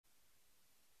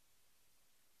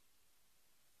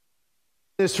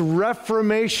This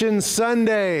Reformation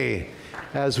Sunday,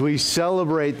 as we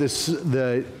celebrate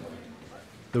the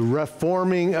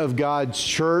reforming of God's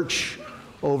church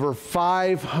over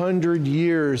 500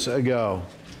 years ago.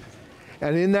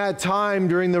 And in that time,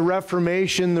 during the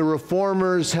Reformation, the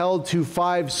Reformers held to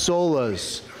 5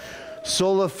 solas.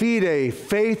 Sola fide,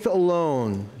 faith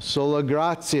alone. Sola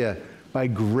gratia, by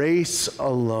grace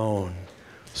alone.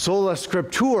 Sola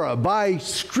scriptura, by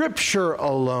Scripture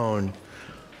alone.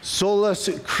 Solus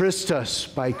Christus,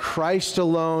 by Christ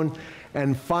alone.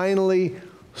 And finally,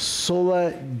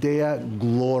 sola Deo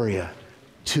gloria,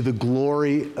 to the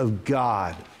glory of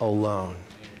God alone.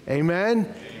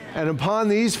 Amen? And upon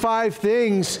these 5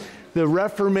 things, the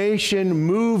Reformation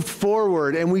moved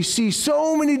forward, and we see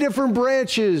so many different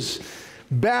branches.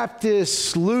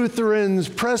 Baptists, Lutherans,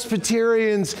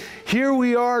 Presbyterians, here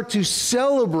we are to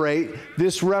celebrate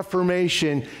this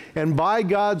Reformation and by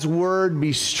God's word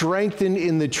be strengthened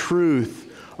in the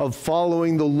truth of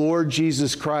following the Lord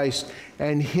Jesus Christ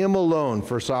and Him alone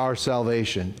for our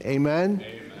salvation. Amen?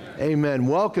 Amen.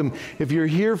 Welcome. If you're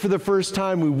here for the first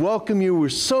time, we welcome you. We're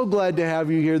so glad to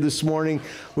have you here this morning.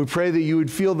 We pray that you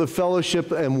would feel the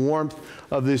fellowship and warmth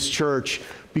of this church,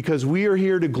 because we are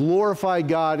here to glorify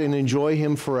God and enjoy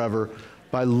Him forever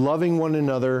by loving one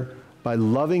another, by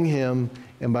loving Him,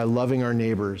 and by loving our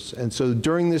neighbors. And so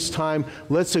during this time,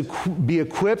 let's be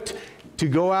equipped to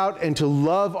go out and to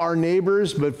love our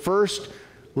neighbors, but first,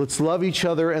 let's love each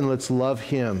other and let's love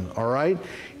Him, all right?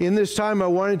 In this time, I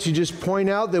wanted to just point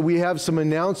out that we have some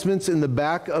announcements in the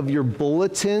back of your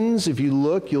bulletins. If you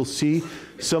look, you'll see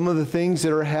some of the things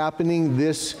that are happening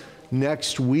this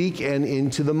next week and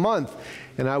into the month.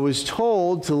 And I was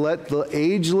told to let the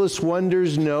Ageless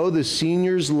Wonders know, the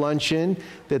seniors luncheon,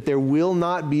 that there will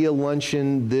not be a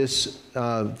luncheon this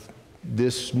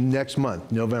next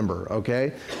month, November,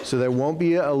 okay? So there won't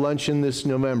be a luncheon this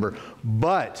November.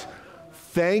 But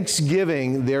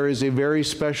Thanksgiving, there is a very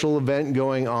special event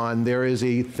going on. There is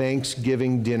a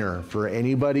Thanksgiving dinner for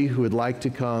anybody who would like to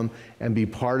come and be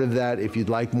part of that. If you'd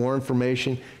like more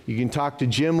information, you can talk to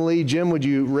Jim Lee. Jim, would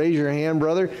you raise your hand,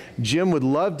 brother? Jim would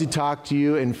love to talk to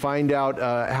you and find out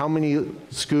how many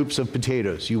scoops of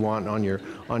potatoes you want on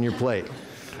your plate.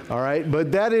 All right,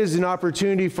 but that is an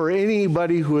opportunity for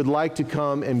anybody who would like to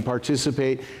come and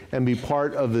participate and be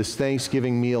part of this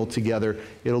Thanksgiving meal together.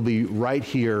 It'll be right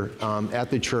here at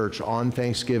the church on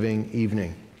Thanksgiving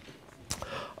evening.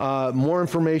 More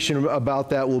information about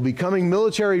that will be coming.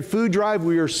 Military Food Drive,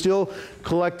 we are still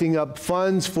collecting up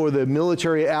funds for the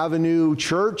Military Avenue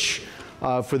Church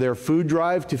for their food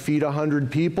drive to feed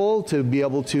 100 people, to be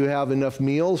able to have enough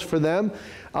meals for them.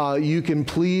 You can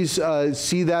please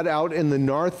see that out in the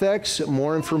narthex.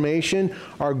 More information.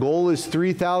 Our goal is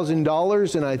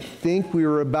 $3,000, and I think we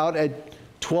were about at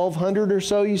 1,200 or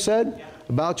so, you said? Yeah.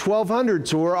 About 1,200.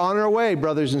 So we're on our way,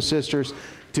 brothers and sisters,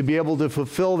 to be able to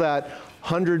fulfill that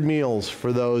 100 meals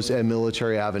for those at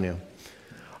Military Avenue.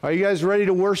 Are you guys ready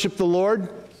to worship the Lord?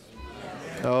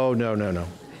 Yes. Oh, no, no, no.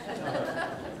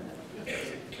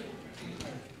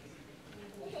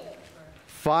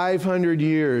 500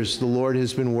 years the Lord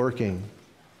has been working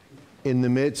in the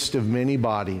midst of many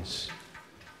bodies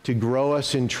to grow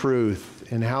us in truth,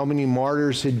 and how many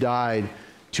martyrs had died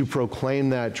to proclaim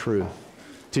that truth.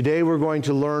 Today we're going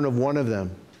to learn of one of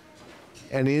them.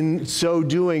 And in so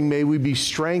doing, may we be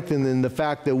strengthened in the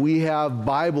fact that we have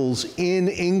Bibles in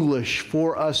English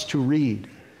for us to read.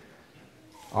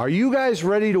 Are you guys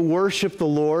ready to worship the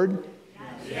Lord?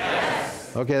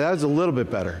 Yes. Okay, that was a little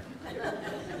bit better.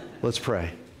 Let's pray.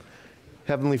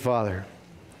 Heavenly Father,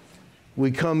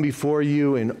 we come before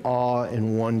you in awe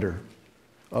and wonder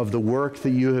of the work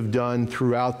that you have done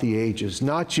throughout the ages,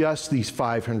 not just these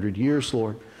 500 years,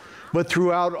 Lord, but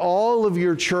throughout all of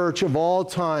your church of all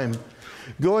time,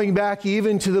 going back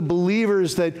even to the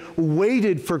believers that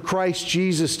waited for Christ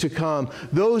Jesus to come,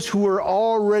 those who were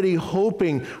already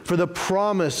hoping for the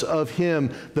promise of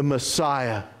Him, the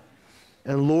Messiah.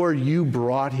 And Lord, you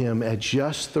brought Him at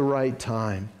just the right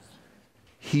time.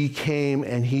 He came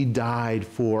and He died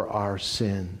for our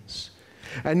sins.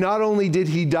 And not only did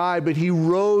He die, but He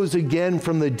rose again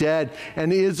from the dead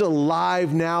and is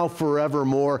alive now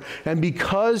forevermore. And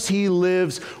because He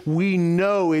lives, we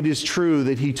know it is true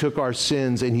that He took our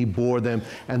sins and He bore them,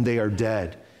 and they are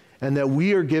dead. And that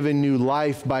we are given new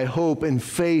life by hope and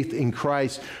faith in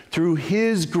Christ through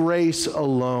His grace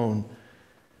alone.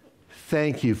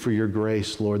 Thank you for your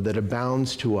grace, Lord, that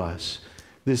abounds to us.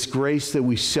 This grace that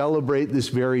we celebrate this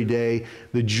very day,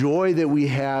 the joy that we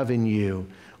have in you.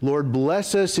 Lord,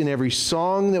 bless us in every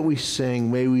song that we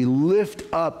sing. May we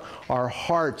lift up our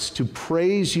hearts to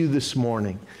praise you this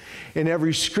morning. In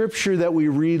every scripture that we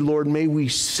read, Lord, may we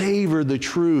savor the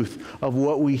truth of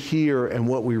what we hear and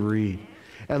what we read.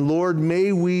 And Lord,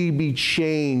 may we be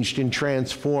changed and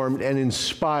transformed and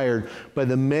inspired by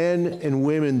the men and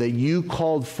women that you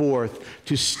called forth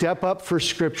to step up for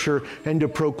Scripture and to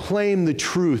proclaim the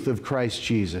truth of Christ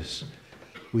Jesus.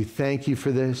 We thank you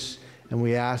for this, and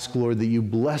we ask, Lord, that you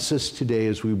bless us today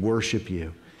as we worship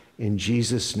you. In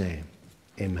Jesus' name,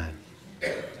 amen.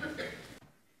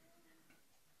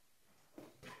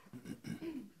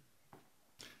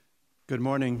 Good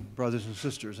morning, brothers and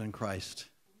sisters in Christ.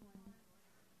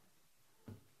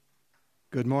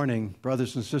 Good morning,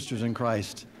 brothers and sisters in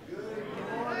Christ.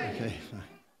 Okay.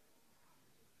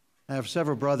 I have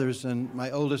several brothers, and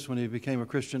my oldest, when he became a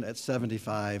Christian at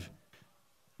 75,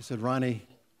 he said, Ronnie,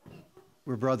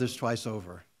 we're brothers twice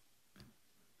over,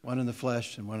 one in the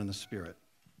flesh and one in the spirit.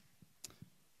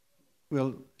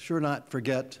 We'll sure not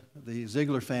forget the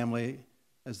Ziegler family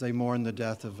as they mourn the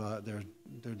death of their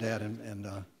dad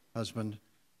and husband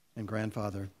and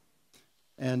grandfather.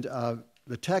 And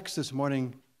the text this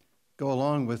morning go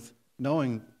along with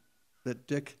knowing that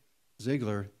Dick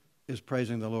Ziegler is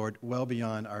praising the Lord well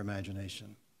beyond our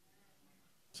imagination.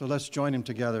 So let's join him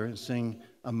together and sing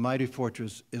A Mighty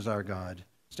Fortress Is Our God.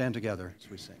 Stand together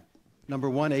as we sing. Number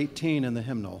 118 in the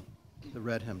hymnal, the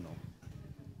red hymnal.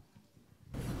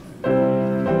 Our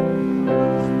helper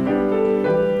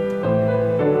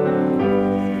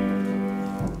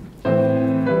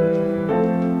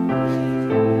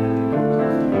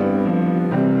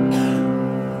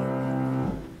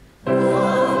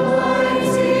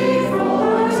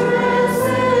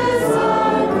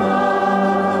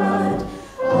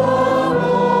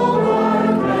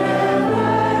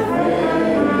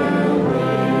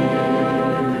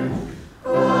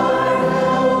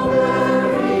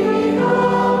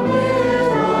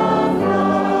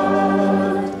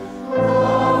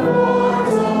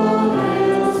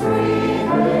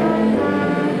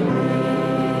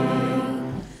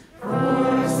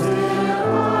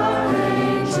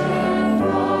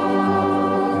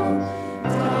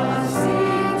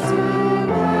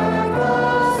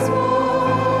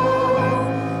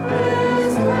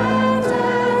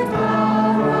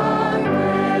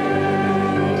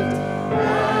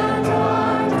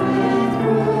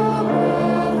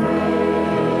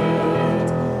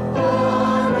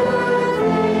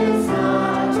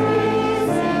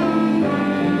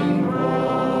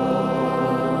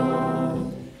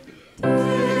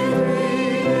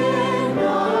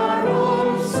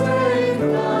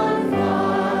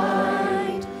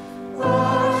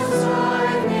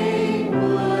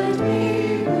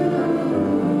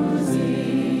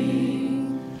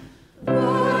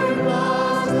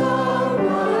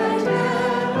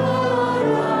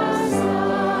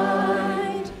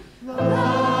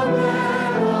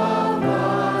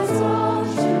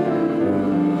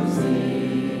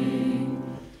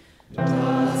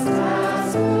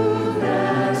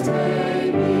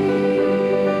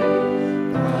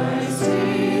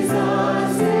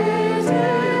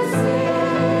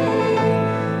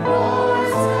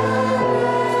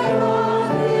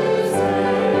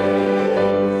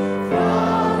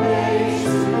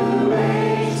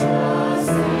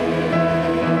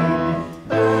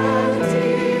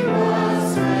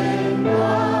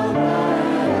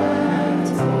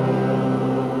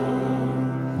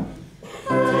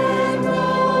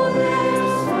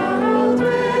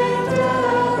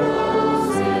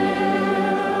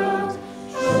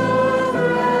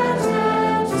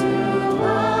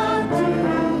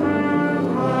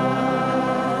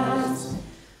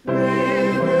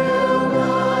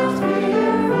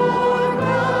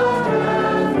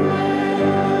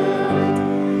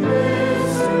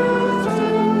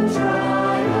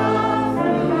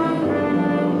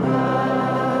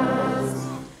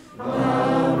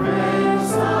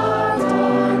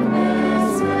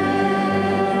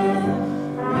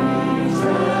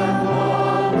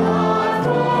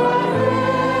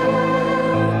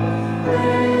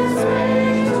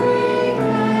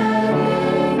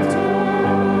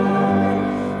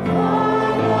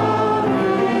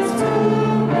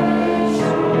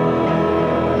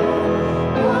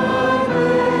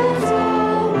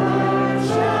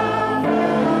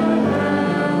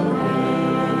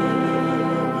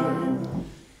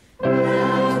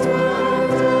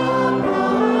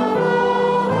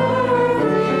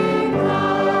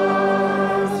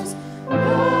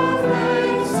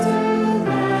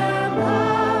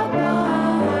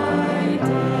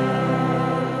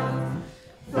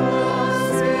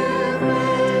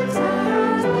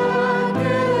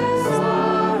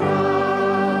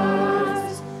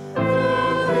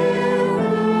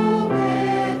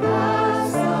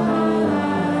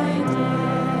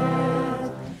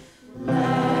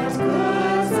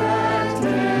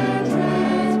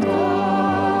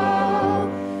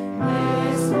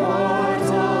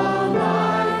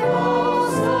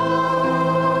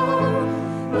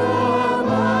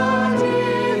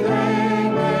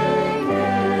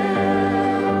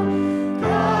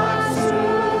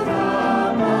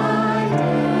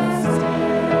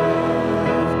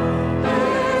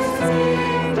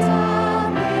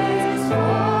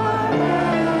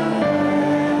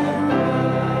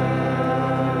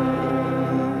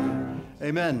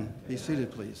Amen. Be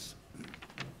seated, please.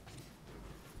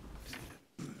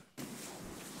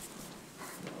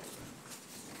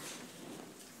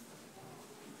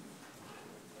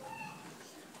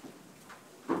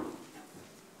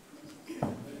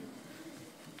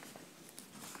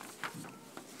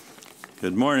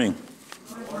 Good morning.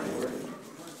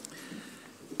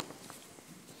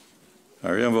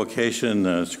 Our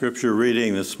invocation scripture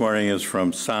reading this morning is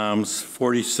from Psalms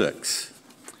 46.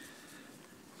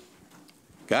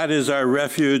 God is our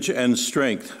refuge and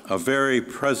strength, a very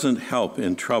present help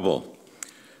in trouble.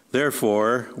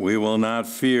 Therefore, we will not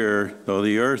fear, though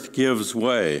the earth gives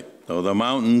way, though the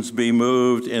mountains be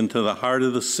moved into the heart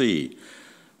of the sea,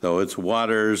 though its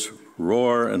waters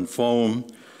roar and foam,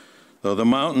 though the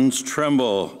mountains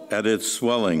tremble at its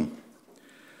swelling.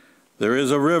 There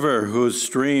is a river whose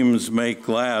streams make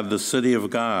glad the city of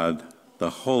God, the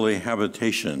holy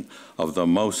habitation of the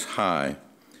Most High.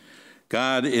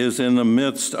 God is in the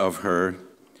midst of her.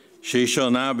 She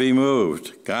shall not be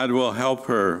moved. God will help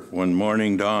her when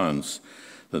morning dawns.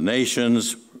 The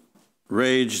nations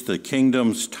rage, the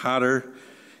kingdoms totter.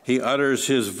 He utters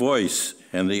his voice,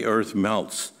 and the earth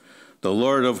melts. The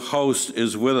Lord of hosts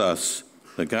is with us.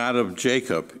 The God of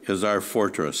Jacob is our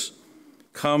fortress.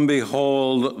 Come,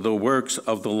 behold the works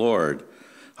of the Lord,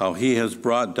 how he has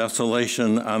brought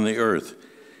desolation on the earth.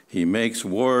 He makes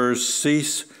wars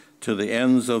cease to the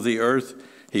ends of the earth.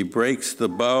 He breaks the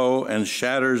bow and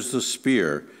shatters the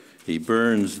spear. He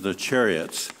burns the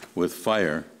chariots with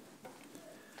fire.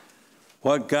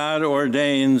 What God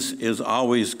ordains is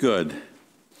always good.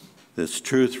 This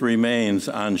truth remains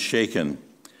unshaken.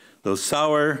 Though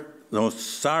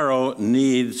sorrow,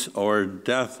 needs, or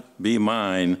death be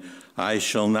mine, I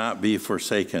shall not be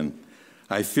forsaken.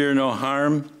 I fear no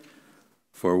harm,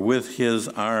 for with his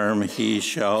arm he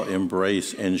shall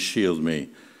embrace and shield me.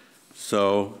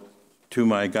 So to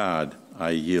my God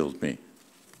I yield me.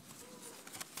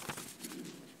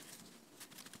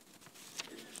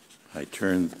 I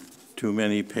turned too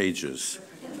many pages.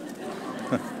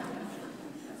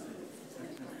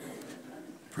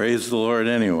 Praise the Lord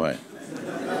anyway.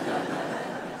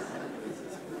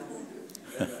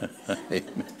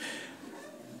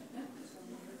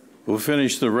 We'll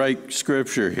finish the right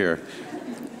scripture here.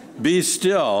 Be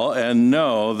still and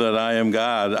know that I am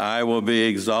God. I will be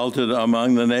exalted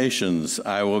among the nations.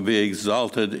 I will be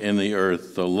exalted in the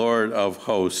earth. The Lord of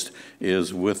hosts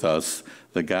is with us.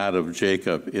 The God of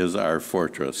Jacob is our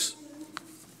fortress.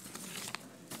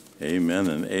 Amen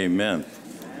and amen.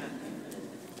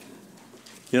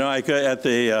 You know, at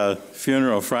the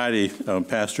funeral Friday,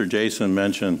 Pastor Jason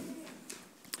mentioned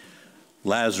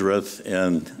Lazarus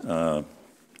and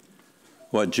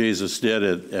what Jesus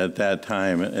did at that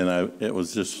time, and it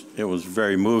was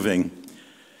very moving.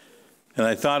 And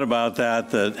I thought about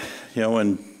that you know,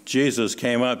 when Jesus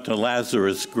came up to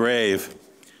Lazarus' grave,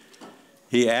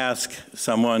 he asked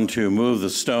someone to move the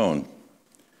stone.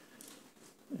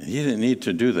 He didn't need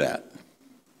to do that.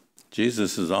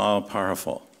 Jesus is all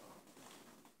powerful.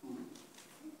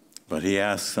 But he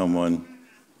asked someone,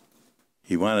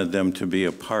 he wanted them to be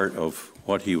a part of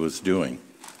what he was doing.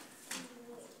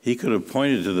 He could have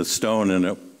pointed to the stone and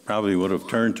it probably would have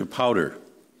turned to powder.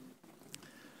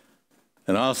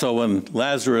 And also when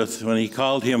Lazarus, when he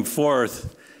called him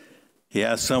forth, he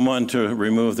asked someone to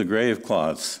remove the grave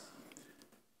cloths.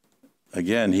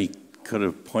 Again, he could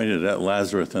have pointed at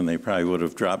Lazarus and they probably would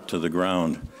have dropped to the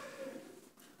ground.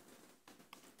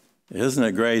 Isn't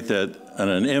it great that on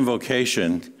an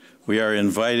invocation, we are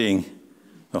inviting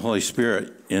the Holy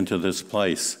Spirit into this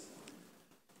place?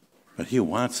 But he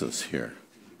wants us here.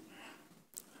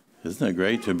 Isn't it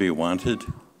great to be wanted?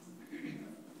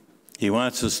 He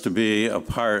wants us to be a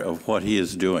part of what he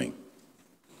is doing.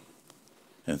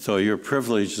 And so you're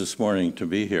privileged this morning to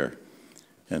be here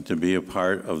and to be a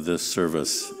part of this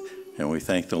service. And we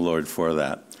thank the Lord for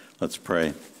that. Let's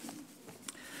pray.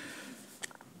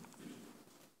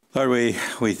 Lord,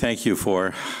 we thank you for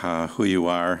who you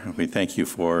are. We thank you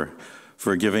for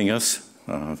forgiving us,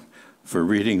 for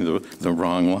reading the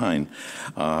wrong line.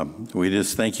 We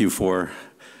just thank you for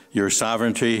your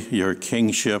sovereignty, your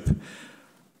kingship,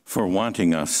 for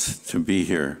wanting us to be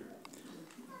here.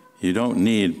 You don't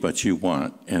need, but you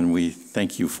want, and we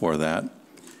thank you for that.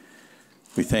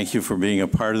 We thank you for being a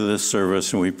part of this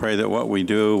service, and we pray that what we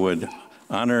do would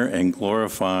honor and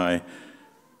glorify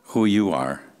who you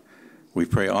are. We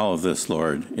pray all of this,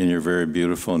 Lord, in your very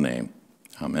beautiful name.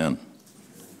 Amen.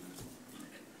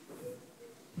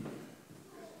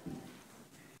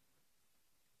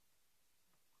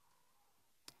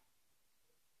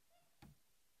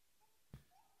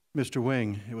 Mr.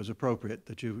 Wing, it was appropriate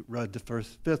that you read the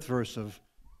fifth verse of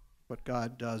What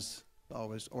God Does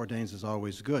always ordains is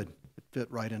always good. It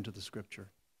fit right into the Scripture.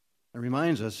 It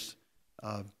reminds us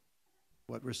of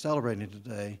what we're celebrating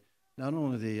today, not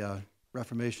only the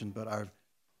Reformation, but our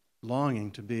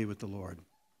longing to be with the Lord.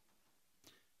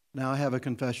 Now I have a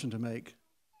confession to make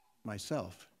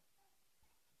myself.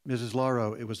 Mrs.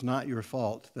 Lauro, it was not your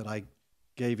fault that I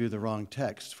gave you the wrong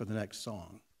text for the next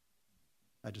song.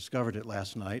 I discovered it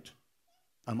last night.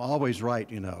 I'm always right,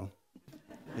 you know,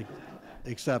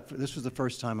 except this was the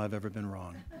first time I've ever been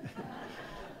wrong.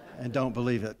 And don't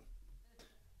believe it.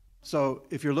 So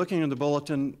if you're looking in the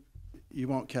bulletin, you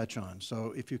won't catch on.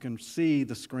 So if you can see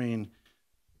the screen,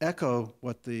 echo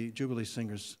what the Jubilee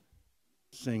singers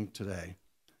sing today.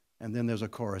 And then there's a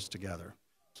chorus together.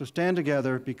 So stand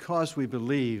together because we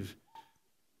believe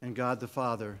in God the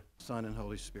Father, Son, and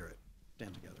Holy Spirit.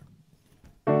 Stand together.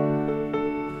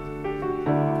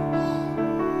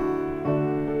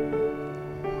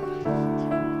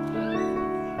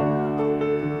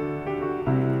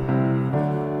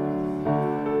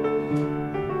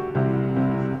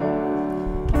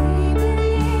 We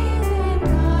believe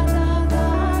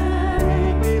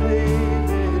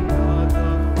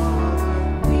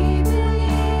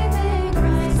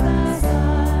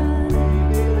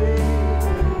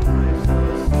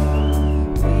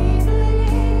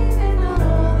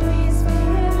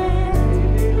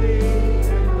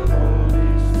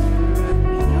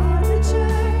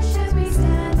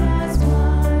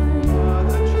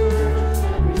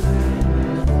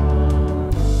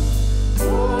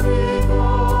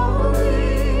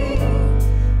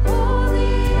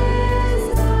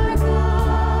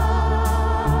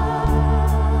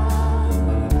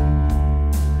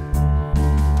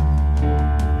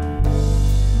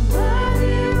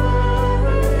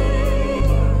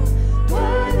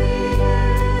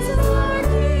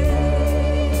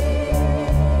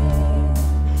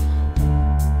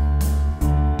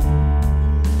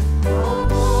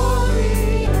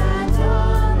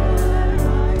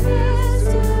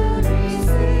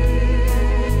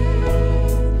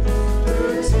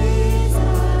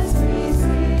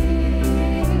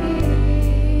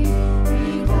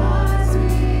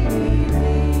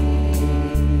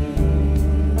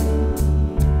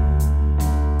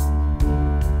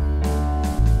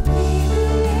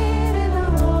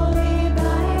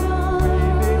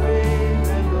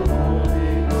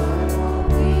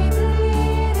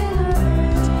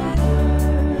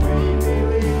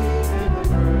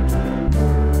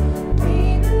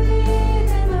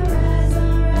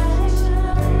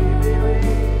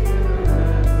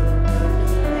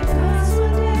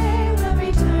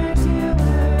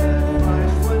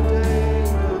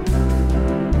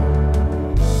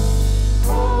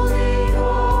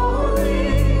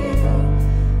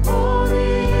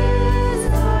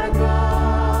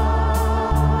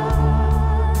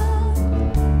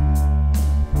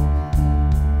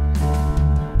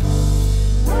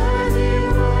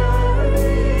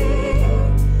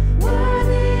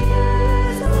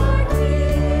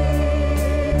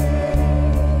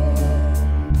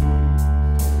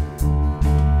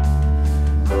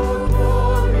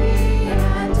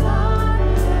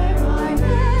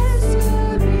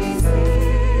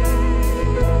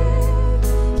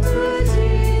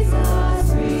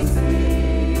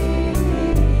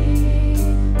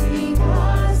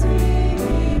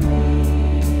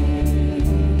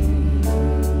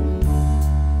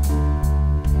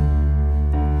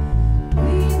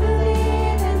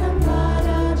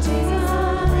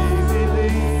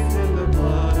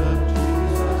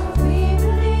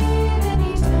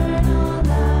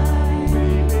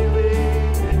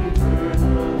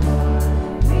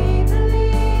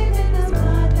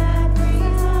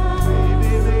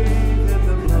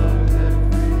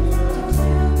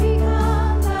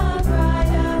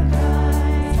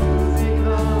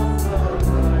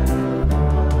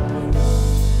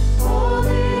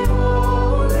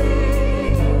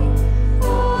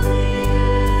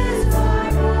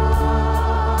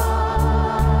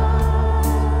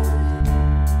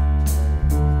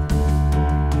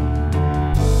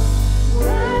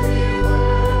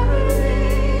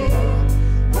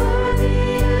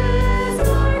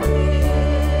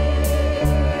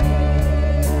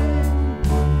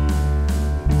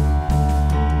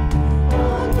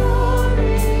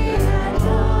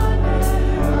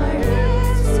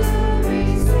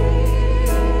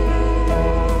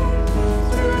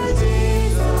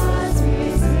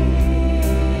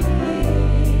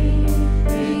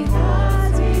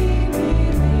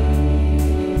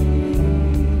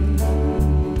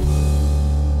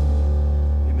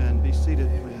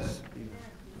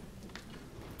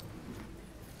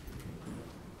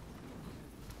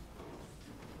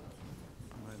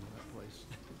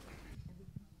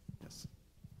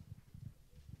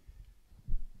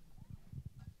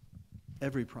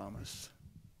every promise.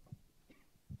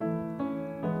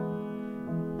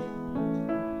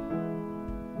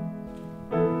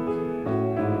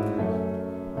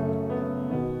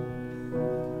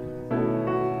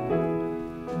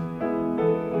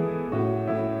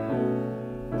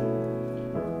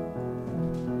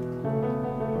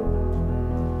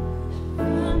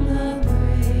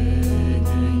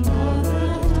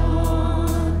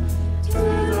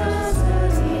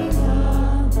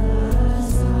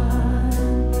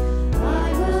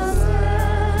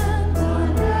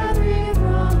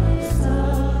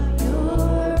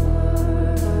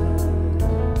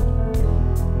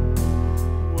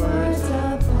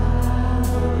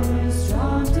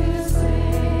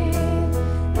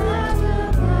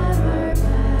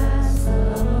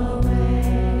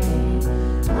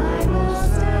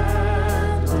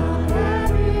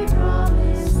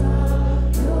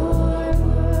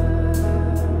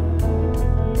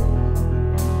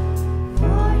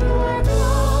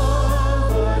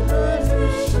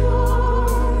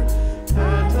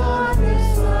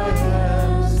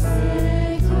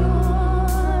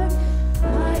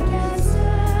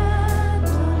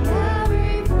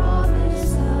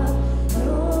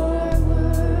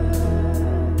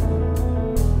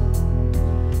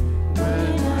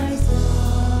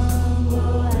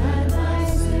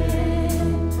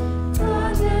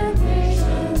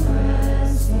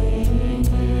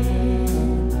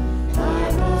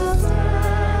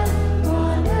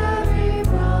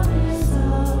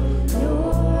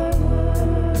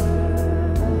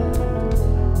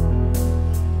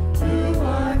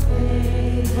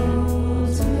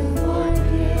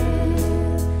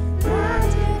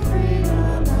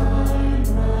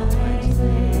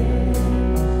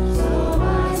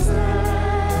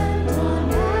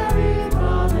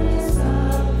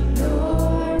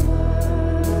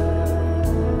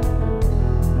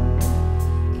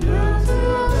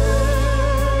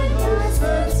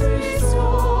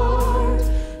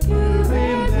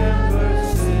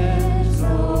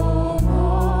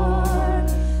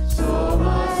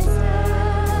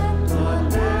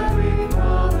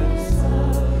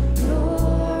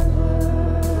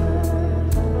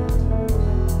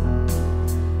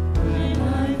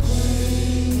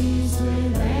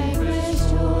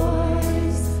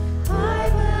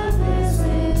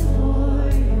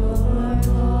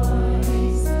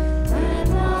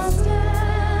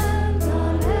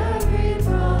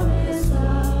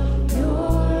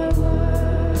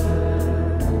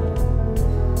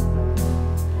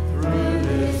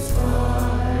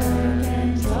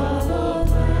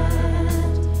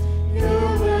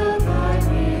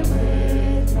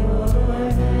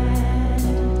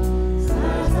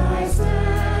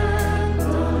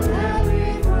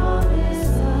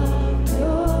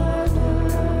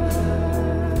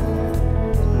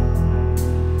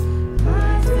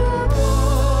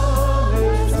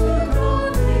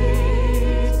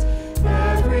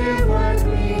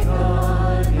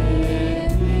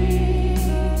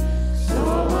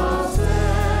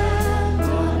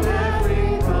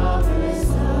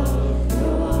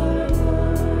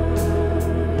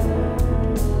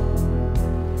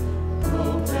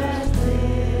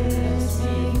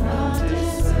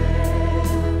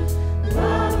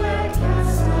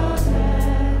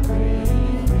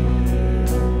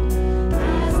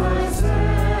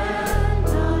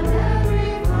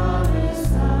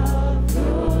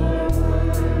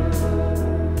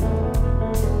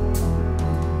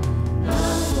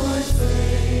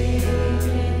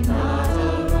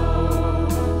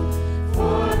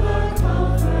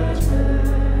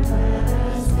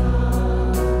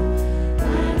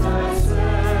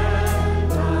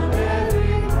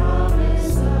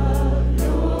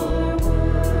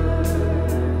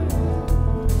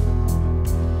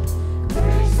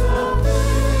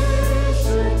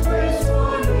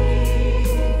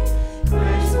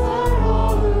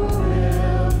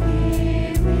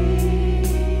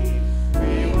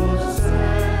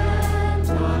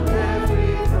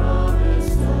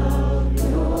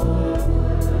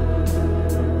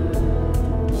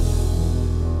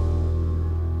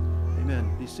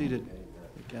 seated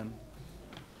again.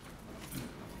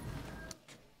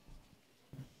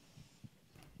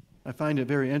 I find it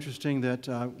very interesting that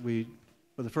we,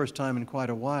 for the first time in quite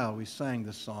a while, we sang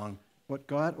this song, "What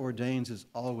God Ordains is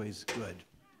Always Good."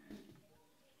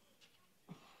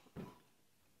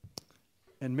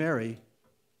 And Mary,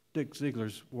 Dick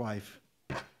Ziegler's wife,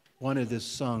 wanted this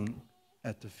sung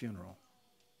at the funeral.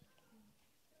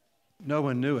 No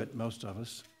one knew it, most of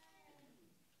us.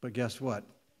 But guess what?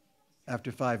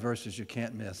 After 5 verses, you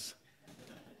can't miss.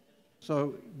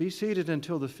 So be seated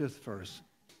until the 5th verse,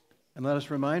 and let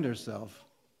us remind ourselves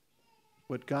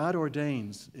What God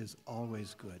ordains is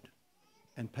always good.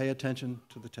 And pay attention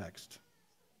to the text.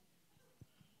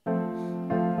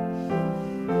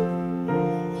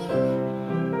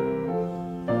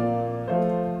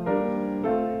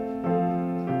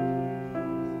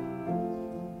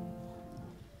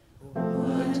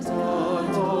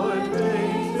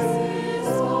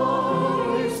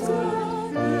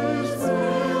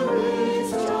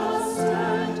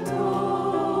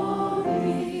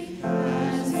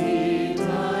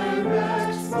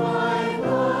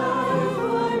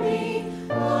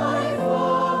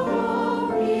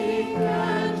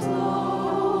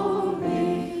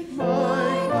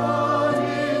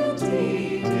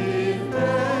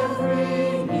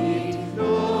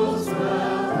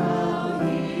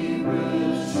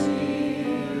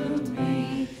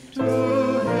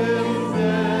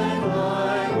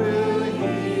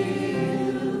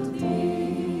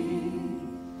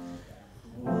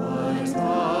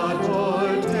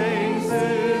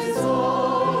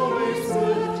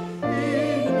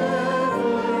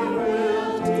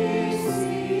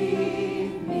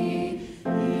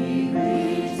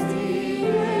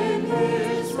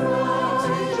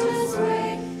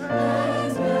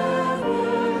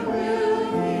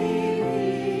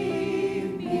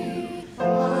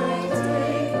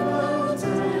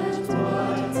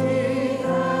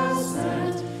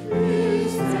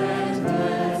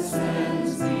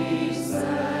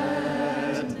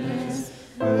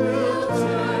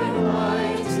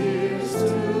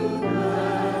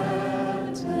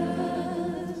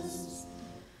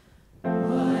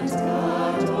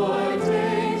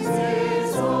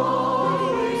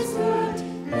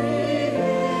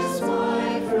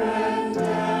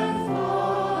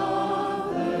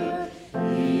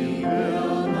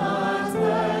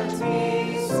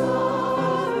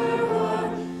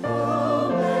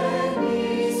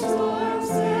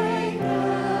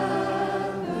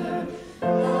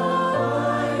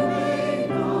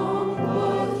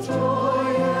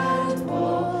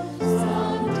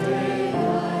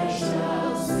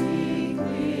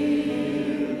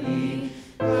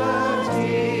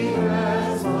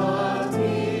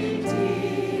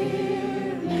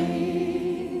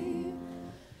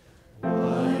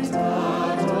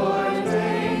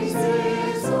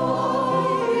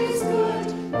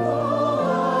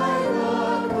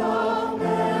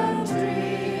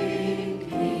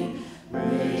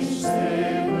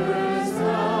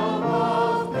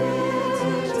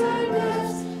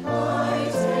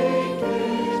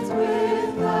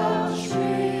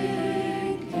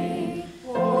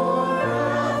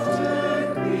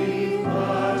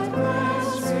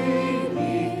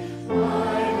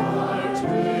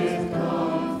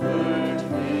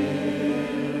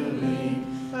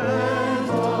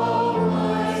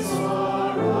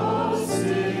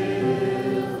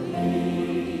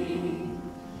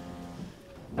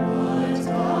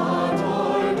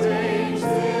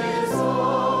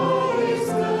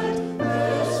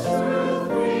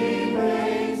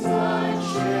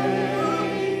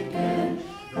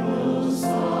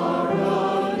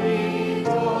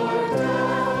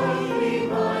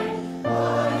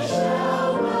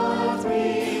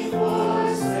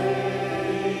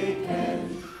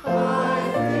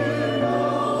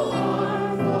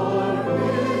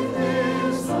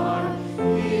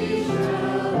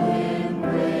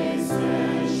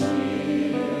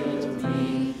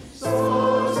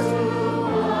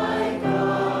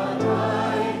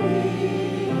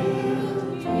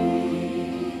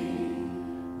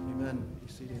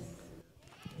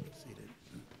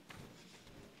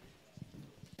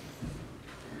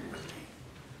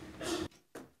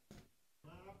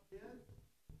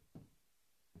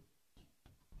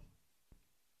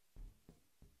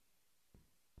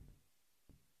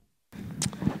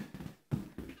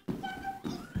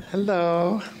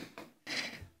 Hello.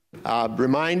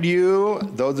 Remind you,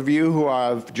 those of you who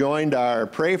have joined our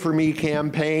Pray For Me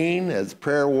campaign as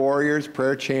prayer warriors,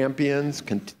 prayer champions,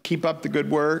 can keep up the good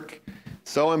work.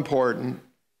 So important.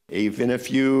 Even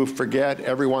if you forget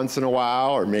every once in a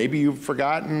while, or maybe you've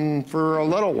forgotten for a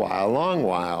little while, a long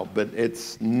while, but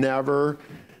it's never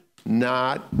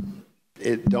not,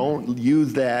 don't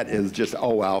use that as just,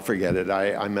 oh, well, forget it.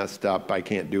 I messed up. I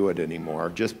can't do it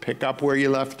anymore. Just pick up where you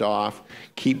left off.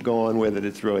 Keep going with it.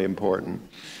 It's really important.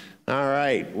 All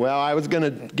right. Well, I was going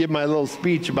to give my little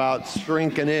speech about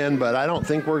shrinking in, but I don't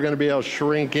think we're going to be able to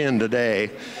shrink in today.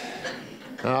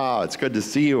 Oh, it's good to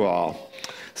see you all.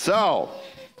 So,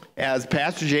 as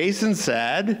Pastor Jason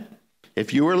said,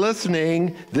 if you were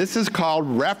listening, this is called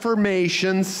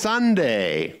Reformation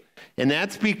Sunday. And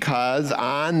that's because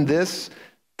on this,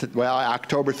 well,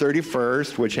 October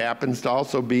 31st, which happens to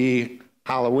also be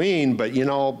Halloween, but you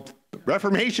know,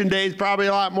 Reformation Day is probably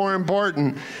a lot more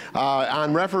important.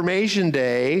 On Reformation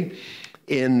Day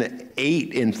in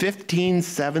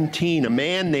 1517, a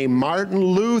man named Martin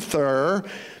Luther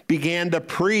began to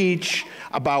preach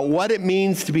about what it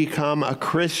means to become a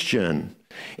Christian.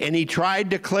 And he tried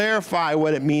to clarify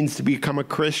what it means to become a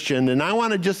Christian. And I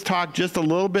want to just talk just a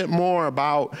little bit more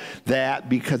about that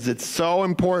because it's so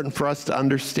important for us to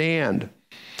understand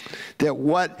that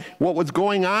what was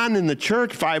going on in the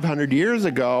church 500 years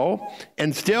ago,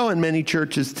 and still in many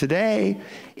churches today,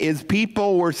 is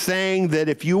people were saying that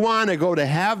if you want to go to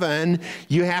heaven,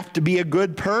 you have to be a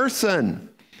good person.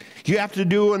 You have to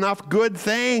do enough good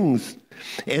things.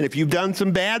 And if you've done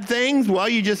some bad things, well,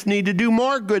 you just need to do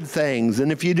more good things.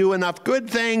 And if you do enough good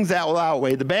things, that will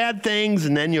outweigh the bad things,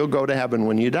 and then you'll go to heaven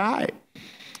when you die.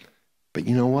 But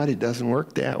you know what? It doesn't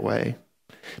work that way.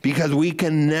 Because we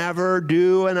can never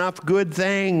do enough good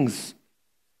things.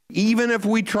 Even if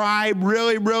we try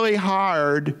really, really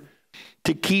hard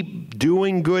to keep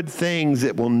doing good things,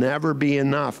 it will never be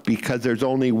enough because there's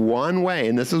only one way.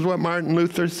 And this is what Martin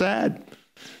Luther said.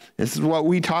 This is what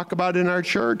we talk about in our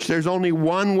church. There's only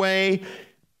one way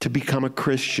to become a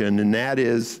Christian, and that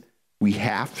is we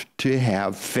have to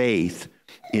have faith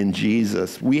in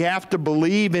Jesus. We have to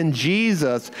believe in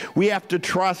Jesus. We have to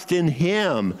trust in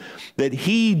him that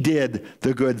he did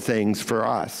the good things for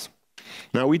us.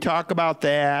 Now, we talk about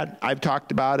that. I've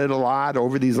talked about it a lot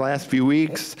over these last few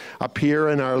weeks up here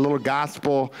in our little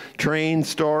gospel train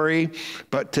story.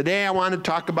 But today I want to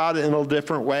talk about it in a little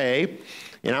different way.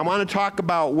 And I want to talk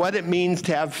about what it means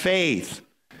to have faith,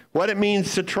 what it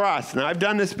means to trust. Now, I've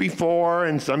done this before,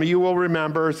 and some of you will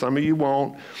remember, some of you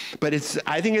won't. But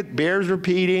I think it bears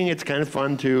repeating. It's kind of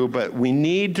fun, too. But we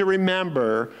need to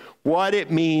remember what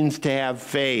it means to have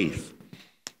faith.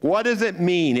 What does it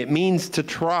mean? It means to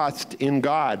trust in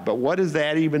God. But what does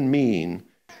that even mean,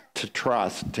 to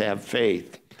trust, to have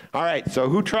faith? All right, so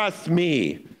who trusts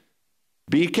me?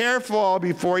 Be careful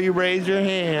before you raise your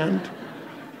hand.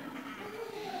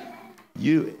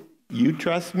 You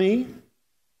trust me?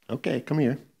 Okay, come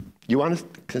here. You want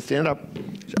to stand up?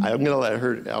 I'm going to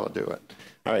let Ella do it.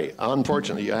 All right,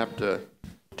 unfortunately, you have to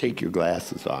take your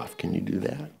glasses off. Can you do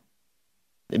that?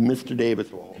 And Mr.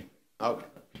 Davis will hold. Okay.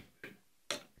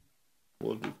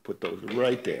 We'll just put those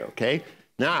right there, okay?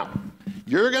 Now,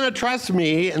 you're going to trust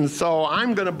me, and so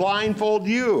I'm going to blindfold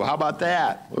you. How about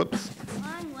that? Whoops.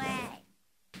 One way.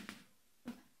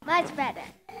 Much better.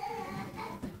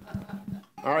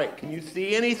 All right, can you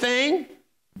see anything?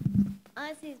 All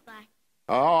I see is black.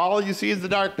 Oh, all you see is the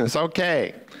darkness.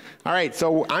 Okay. All right,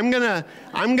 so I'm gonna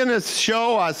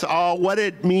show us all what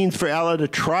it means for Ella to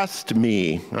trust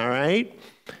me, all right?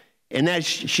 And that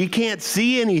she can't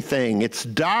see anything. It's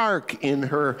dark in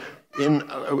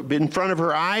front of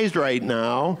her eyes right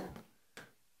now.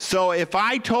 So if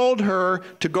I told her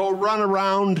to go run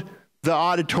around the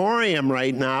auditorium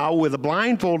right now with a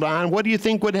blindfold on, what do you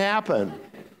think would happen?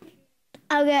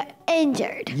 I'll get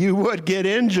injured. You would get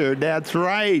injured. That's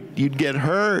right. You'd get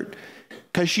hurt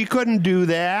because she couldn't do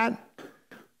that.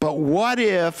 But what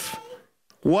if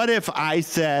I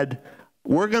said,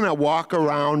 we're going to walk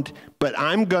around, but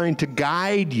I'm going to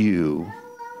guide you,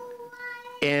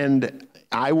 and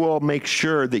I will make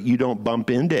sure that you don't bump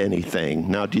into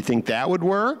anything. Now, do you think that would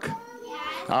work?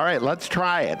 All right, let's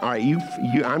try it. All right,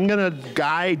 I'm going to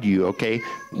guide you, okay?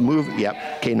 Move, yep.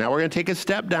 Okay, now we're going to take a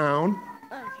step down.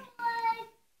 Okay.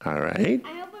 All right.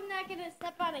 I hope I'm not going to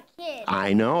step on a kid.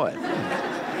 I know it.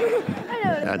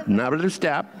 Another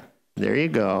step. There you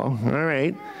go. All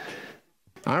right.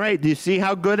 All right, do you see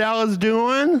how good Ella's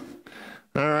doing?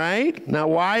 All right. Now,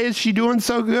 why is she doing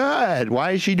so good?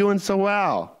 Why is she doing so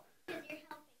well? Because you're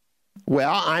helping.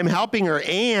 Well, I'm helping her,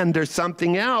 and there's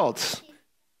something else.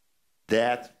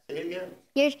 Say it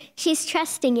again. She's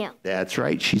trusting you. That's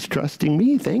right. She's trusting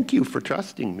me. Thank you for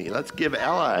trusting me. Let's give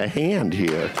Ella a hand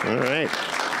here. All right.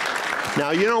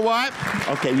 Now, you know what?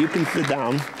 Okay, you can sit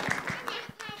down.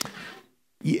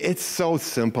 It's so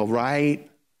simple, right?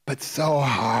 But so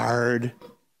hard.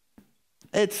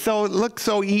 It looks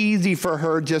so easy for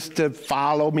her just to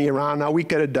follow me around. Now, we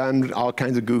could have done all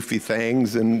kinds of goofy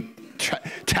things and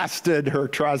tested her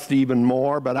trust even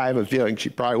more, but I have a feeling she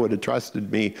probably would have trusted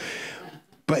me.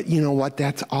 But you know what?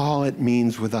 That's all it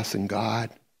means with us and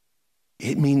God.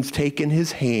 It means taking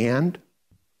his hand,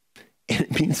 and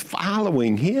it means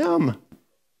following him.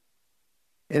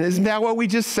 And isn't that what we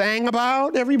just sang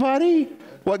about, everybody?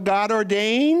 What God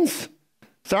ordains?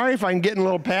 Sorry if I'm getting a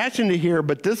little passionate here,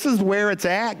 but this is where it's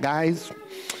at, guys.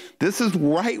 This is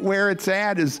right where it's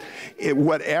at,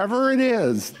 whatever it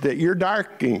is that your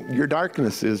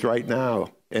darkness is right now,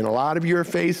 and a lot of you are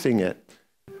facing it.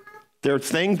 There's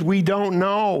things we don't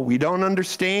know, we don't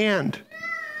understand.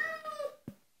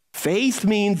 Faith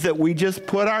means that we just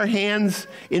put our hands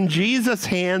in Jesus'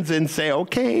 hands and say,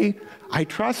 okay, I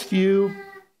trust you.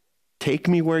 Take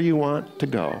me where you want to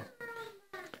go.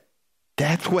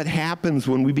 That's what happens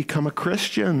when we become a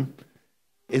Christian,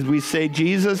 is we say,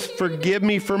 Jesus, forgive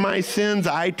me for my sins.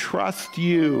 I trust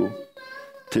you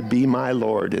to be my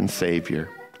Lord and Savior.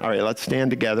 All right, let's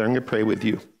stand together. I'm going to pray with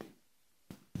you.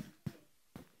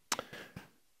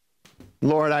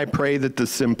 Lord, I pray that the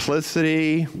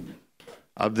simplicity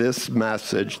of this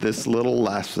message, this little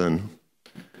lesson,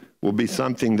 will be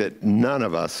something that none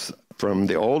of us, from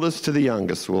the oldest to the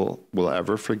youngest, will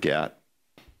ever forget.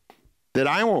 That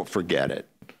I won't forget it.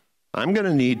 I'm going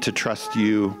to need to trust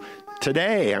you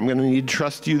today. I'm going to need to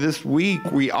trust you this week.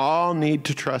 We all need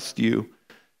to trust you.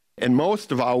 And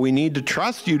most of all, we need to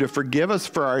trust you to forgive us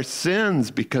for our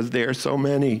sins, because they are so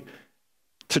many.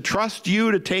 To trust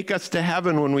you to take us to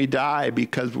heaven when we die,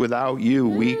 because without you,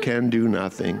 we can do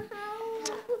nothing.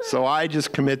 So I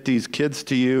just commit these kids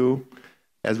to you.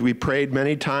 As we prayed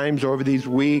many times over these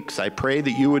weeks, I pray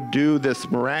that you would do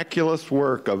this miraculous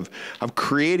work of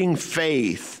creating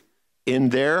faith in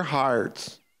their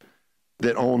hearts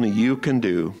that only you can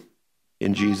do.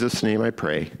 In Jesus' name I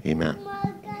pray, amen.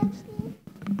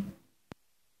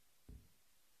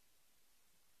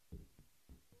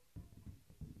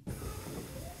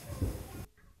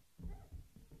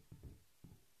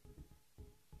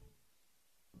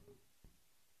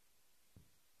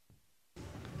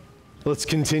 Let's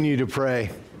continue to pray.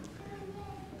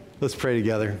 Let's pray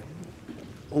together.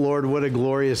 Lord, what a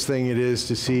glorious thing it is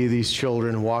to see these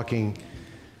children walking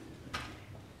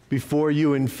before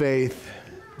you in faith,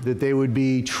 that they would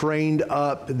be trained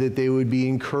up, that they would be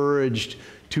encouraged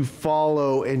to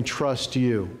follow and trust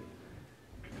you.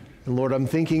 And Lord, I'm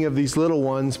thinking of these little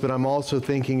ones, but I'm also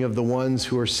thinking of the ones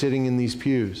who are sitting in these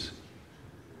pews.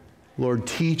 Lord,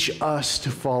 teach us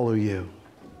to follow you.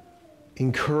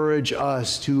 Encourage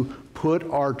us to put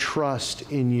our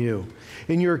trust in you,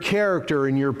 in your character,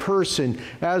 in your person,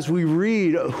 as we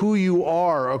read who you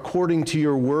are according to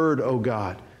your word, O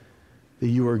God, that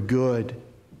you are good.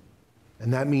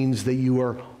 And that means that you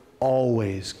are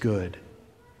always good.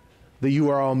 That you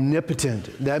are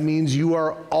omnipotent. That means you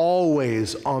are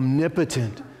always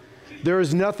omnipotent. There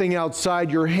is nothing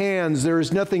outside your hands. There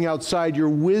is nothing outside your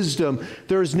wisdom.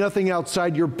 There is nothing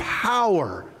outside your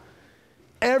power.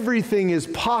 Everything is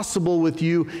possible with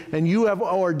you, and you have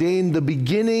ordained the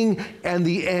beginning and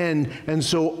the end, and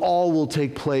so all will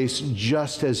take place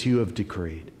just as you have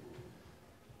decreed.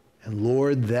 And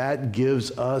Lord, that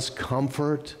gives us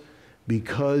comfort,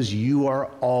 because you are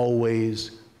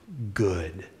always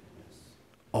good.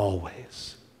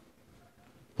 Always.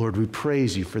 Lord, we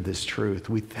praise you for this truth.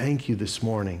 We thank you this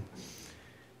morning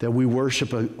that we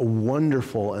worship a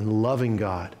wonderful and loving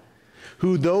God,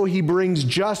 who, though he brings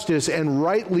justice, and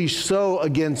rightly so,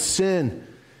 against sin,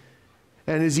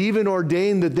 and has even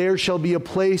ordained that there shall be a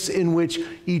place in which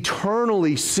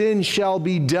eternally sin shall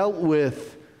be dealt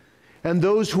with, and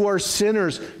those who are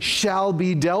sinners shall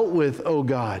be dealt with, O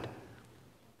God.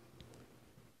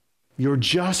 Your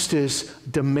justice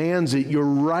demands it. Your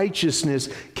righteousness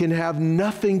can have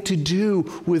nothing to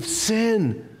do with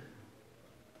sin.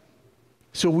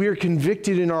 So we are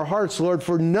convicted in our hearts, Lord,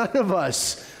 for none of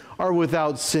us are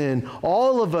without sin.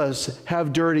 All of us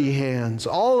have dirty hands.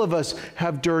 All of us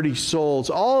have dirty souls.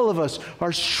 All of us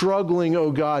are struggling,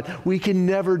 oh God. We can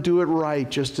never do it right,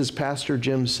 just as Pastor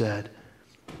Jim said.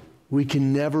 We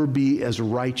can never be as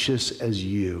righteous as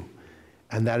you.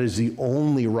 And that is the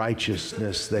only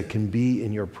righteousness that can be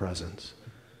in your presence.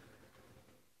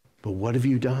 But what have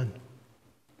you done?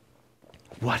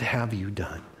 What have you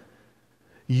done?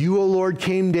 You, O Lord,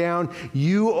 came down.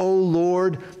 You, O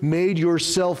Lord, made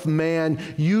yourself man.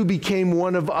 You became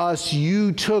one of us.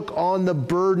 You took on the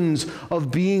burdens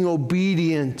of being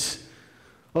obedient,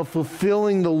 of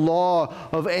fulfilling the law,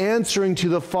 of answering to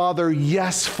the Father,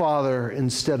 yes, Father,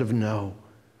 instead of no.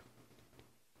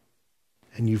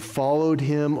 And you followed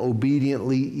him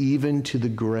obediently even to the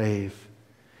grave.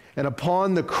 And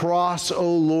upon the cross,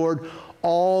 O Lord,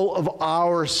 all of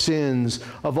our sins,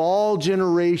 of all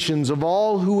generations, of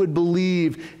all who would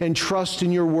believe and trust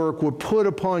in your work, were put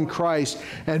upon Christ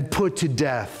and put to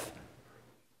death.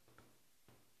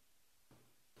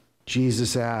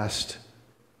 Jesus asked,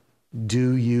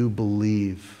 do you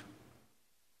believe?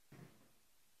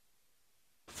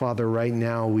 Father, right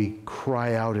now we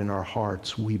cry out in our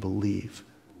hearts, we believe.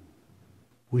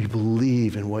 We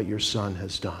believe in what your Son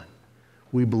has done.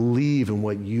 We believe in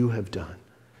what you have done.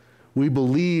 We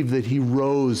believe that he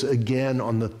rose again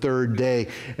on the third day,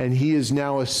 and he is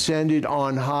now ascended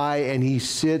on high, and he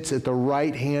sits at the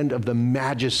right hand of the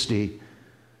Majesty.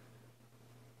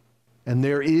 And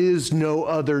there is no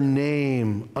other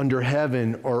name under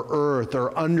heaven or earth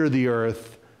or under the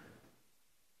earth,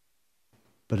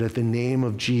 but at the name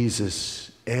of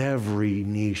Jesus, every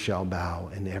knee shall bow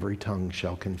and every tongue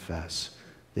shall confess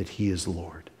that he is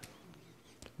Lord.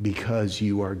 Because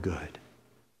you are good.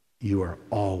 You are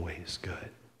always good.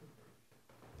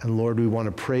 And Lord, we want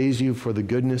to praise you for the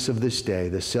goodness of this day,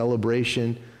 the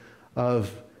celebration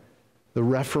of the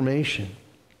Reformation.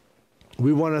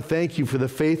 We want to thank you for the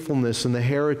faithfulness and the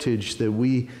heritage that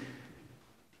we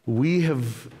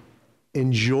have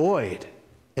enjoyed,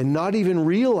 and not even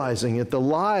realizing it, the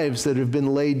lives that have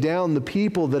been laid down, the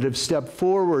people that have stepped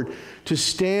forward to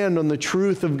stand on the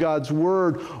truth of God's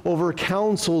word over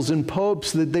councils and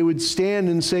popes, that they would stand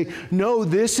and say, no,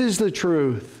 this is the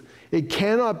truth. It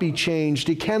cannot be changed.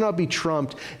 It cannot be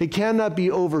trumped. It cannot be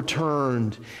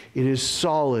overturned. It is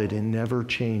solid and never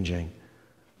changing,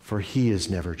 for he is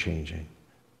never changing,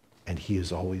 and he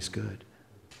is always good.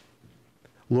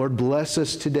 Lord, bless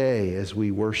us today as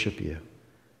we worship you.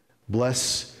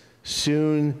 Bless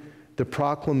soon the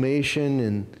proclamation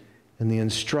and the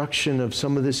instruction of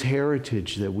some of this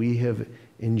heritage that we have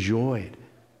enjoyed.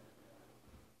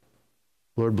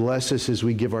 Lord, bless us as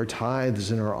we give our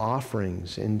tithes and our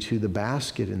offerings into the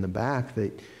basket in the back,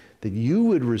 that you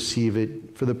would receive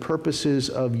it for the purposes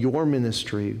of your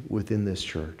ministry within this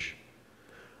church.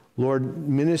 Lord,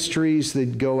 ministries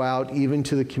that go out even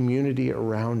to the community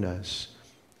around us,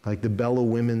 like the Bella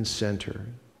Women's Center,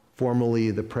 formerly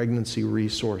the Pregnancy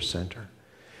Resource Center.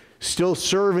 Still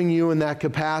serving you in that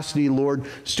capacity, Lord,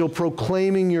 still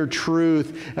proclaiming your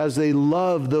truth as they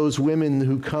love those women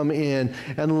who come in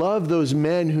and love those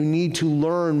men who need to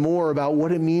learn more about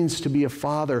what it means to be a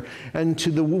father. And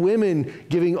to the women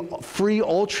giving free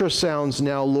ultrasounds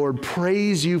now, Lord,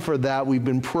 praise you for that. We've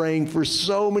been praying for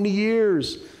so many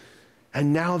years,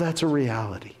 and now that's a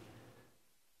reality.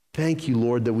 Thank you,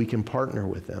 Lord, that we can partner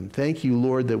with them. Thank you,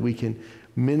 Lord, that we can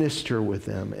minister with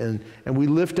them. And we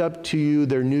lift up to you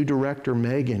their new director,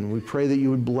 Megan. We pray that you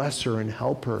would bless her and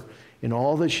help her in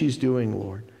all that she's doing,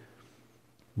 Lord.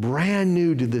 Brand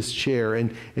new to this chair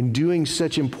and doing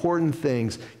such important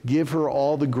things. Give her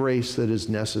all the grace that is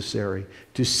necessary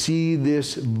to see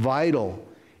this vital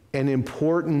and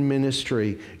important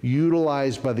ministry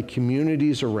utilized by the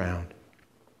communities around.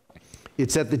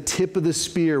 It's at the tip of the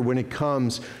spear when it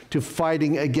comes to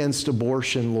fighting against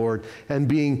abortion, Lord, and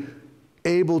being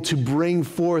able to bring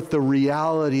forth the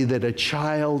reality that a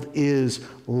child is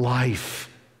life.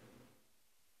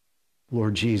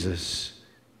 Lord Jesus,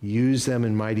 use them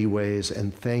in mighty ways,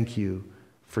 and thank you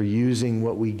for using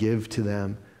what we give to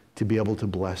them to be able to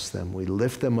bless them. We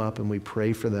lift them up and we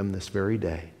pray for them this very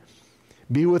day.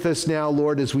 Be with us now,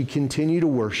 Lord, as we continue to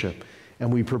worship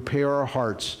and we prepare our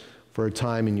hearts for a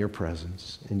time in your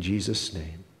presence. In Jesus'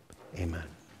 name, amen.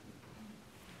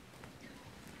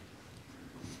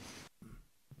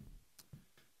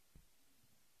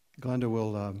 Glenda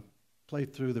will play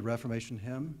through the Reformation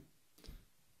hymn,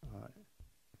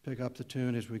 pick up the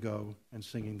tune as we go, and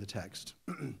singing the text.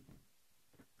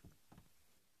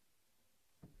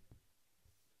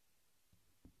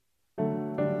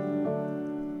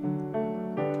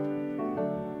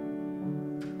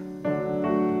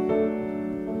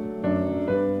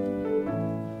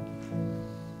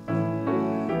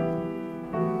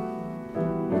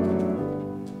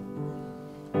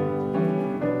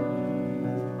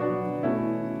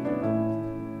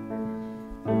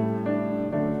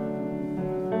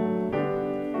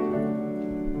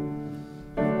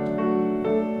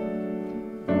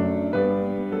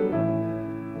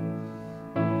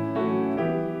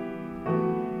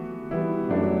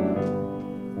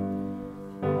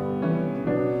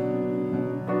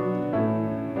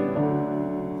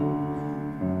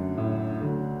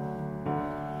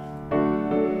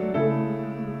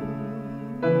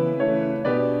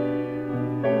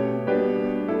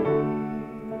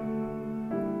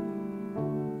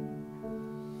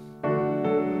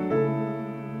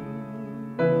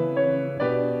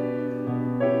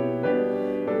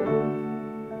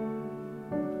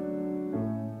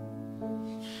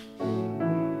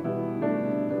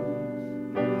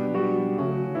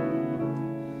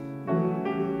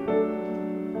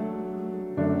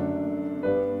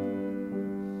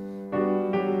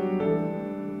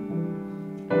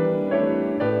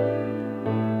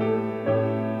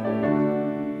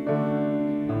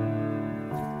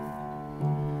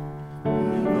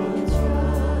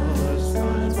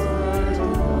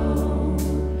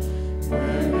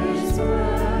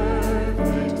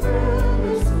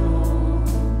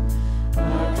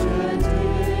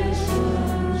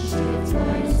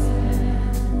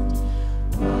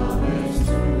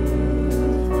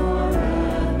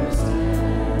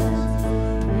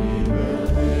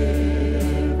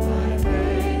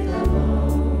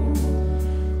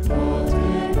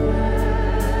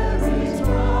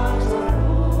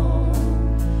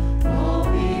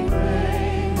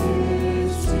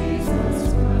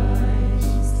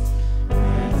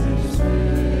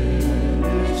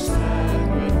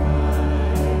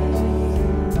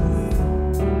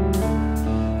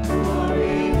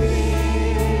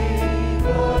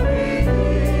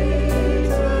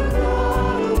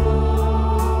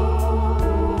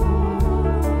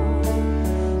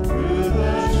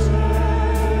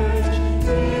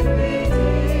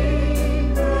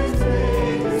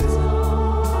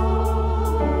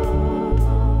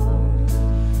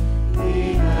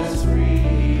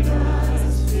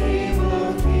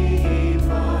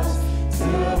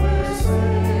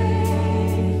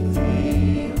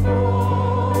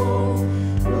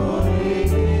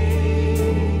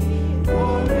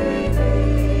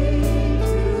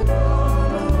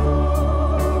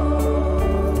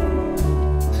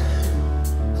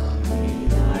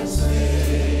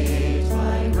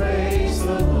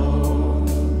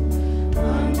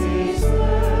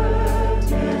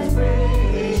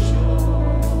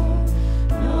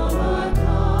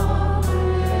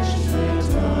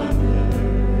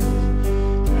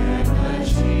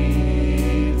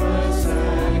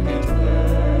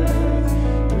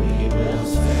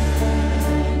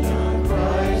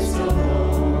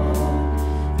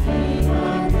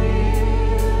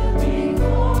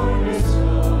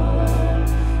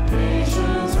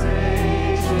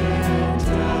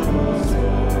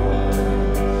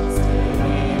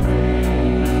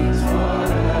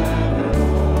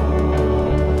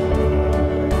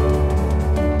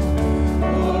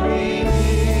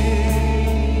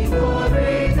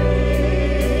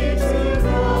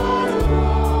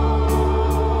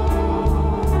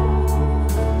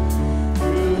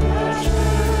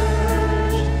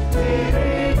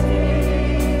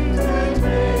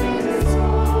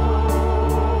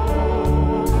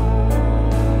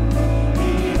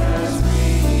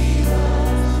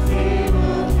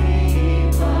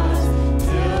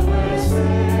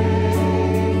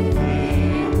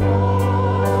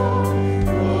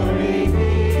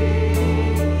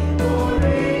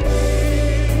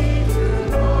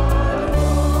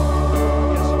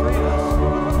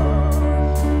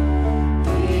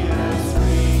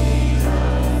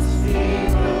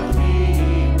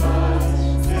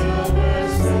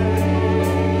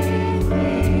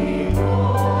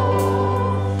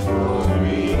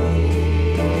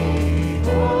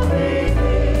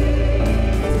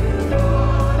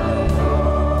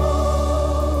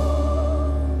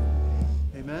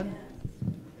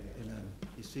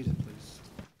 seated, please.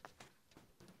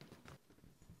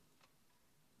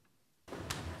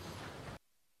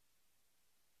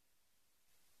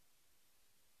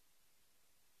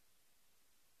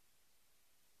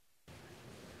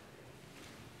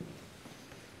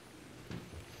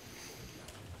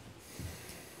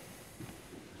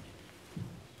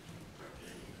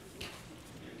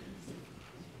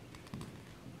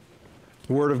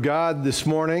 The Word of God this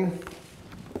morning.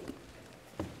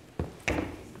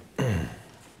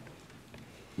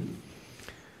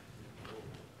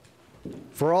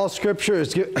 For all Scripture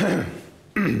is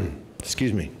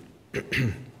excuse me.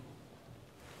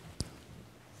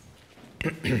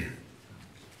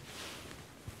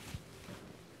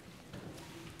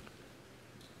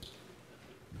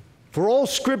 For all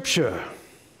Scripture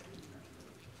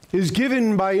is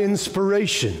given by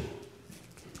inspiration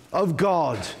of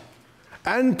God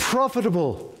and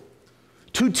profitable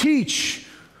to teach,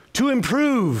 to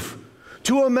improve,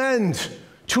 to amend,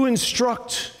 to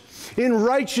instruct in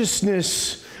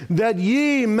righteousness, that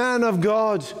ye, man of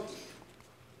God,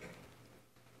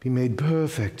 be made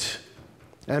perfect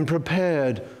and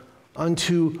prepared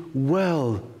unto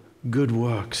good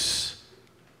works.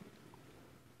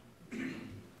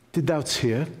 Did thou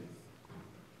hear?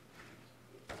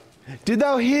 Did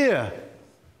thou hear?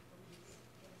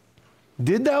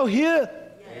 Did thou hear?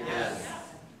 Yes.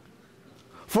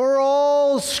 For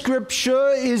all Scripture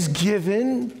is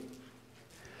given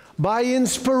by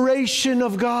inspiration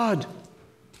of God.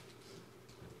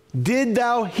 Did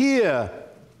thou hear?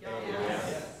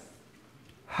 Yes.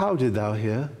 How did thou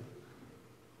hear?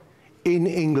 In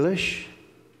English?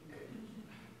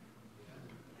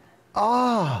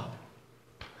 Ah,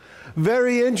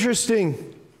 very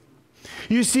interesting.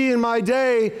 You see, in my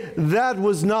day, that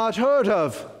was not heard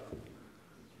of,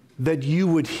 that you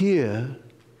would hear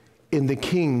in the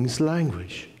king's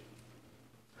language.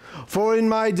 For in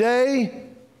my day,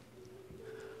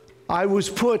 I was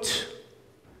put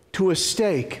to a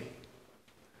stake,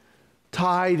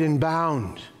 tied and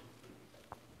bound,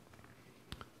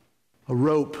 a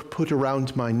rope put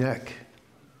around my neck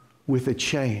with a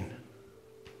chain.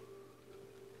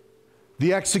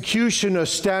 The executioner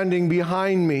standing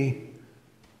behind me,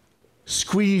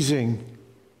 squeezing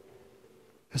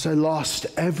as I lost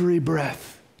every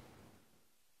breath.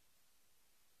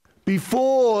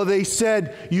 Before they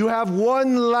said, "You have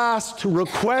one last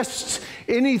request,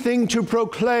 anything to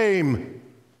proclaim."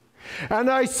 And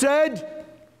I said,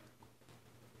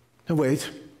 "Now wait,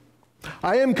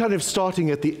 I am kind of starting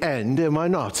at the end, am I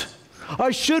not?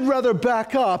 I should rather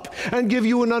back up and give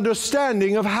you an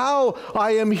understanding of how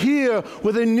I am here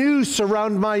with a noose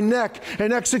around my neck,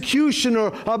 an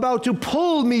executioner about to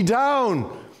pull me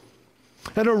down.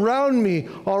 And around me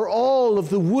are all of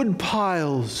the wood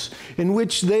piles in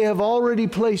which they have already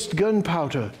placed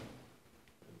gunpowder,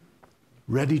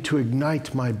 ready to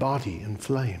ignite my body in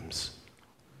flames."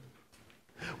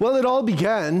 Well, it all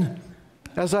began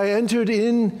as I entered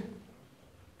in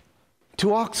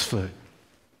to Oxford.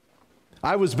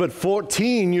 I was but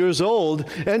 14 years old,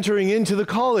 entering into the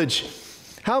college.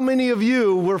 How many of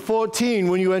you were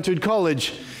 14 when you entered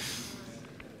college?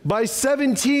 By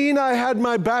 17, I had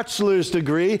my bachelor's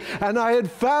degree, and I had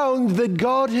found that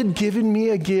God had given me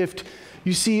a gift.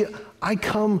 You see, I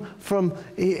come from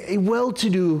a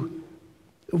well-to-do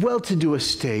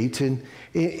estate in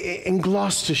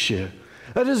Gloucestershire.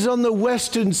 That is on the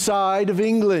western side of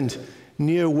England,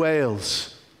 near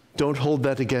Wales. Don't hold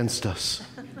that against us.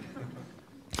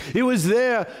 It was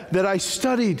there that I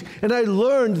studied, and I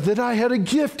learned that I had a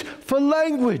gift for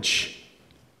language.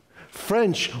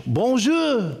 French,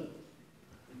 bonjour.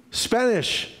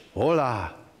 Spanish,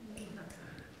 hola.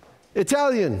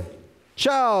 Italian,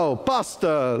 ciao,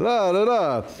 pasta, la la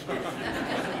la.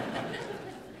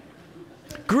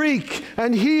 Greek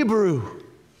and Hebrew,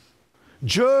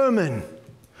 German.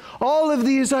 All of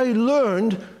these I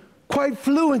learned quite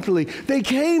fluently. They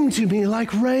came to me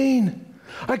like rain.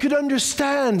 I could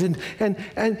understand, and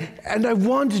I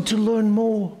wanted to learn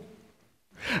more.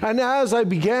 And as I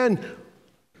began,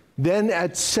 then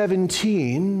at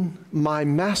 17, my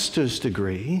master's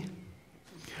degree,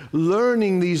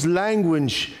 learning these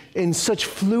languages in such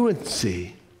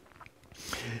fluency,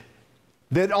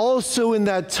 that also in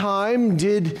that time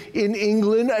did in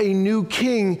England a new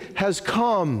king has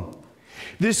come.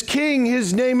 This king,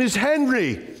 his name is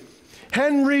Henry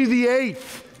VIII,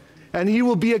 and he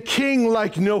will be a king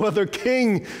like no other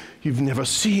king. You've never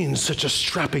seen such a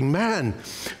strapping man,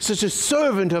 such a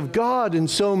servant of God in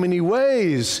so many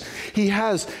ways. He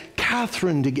has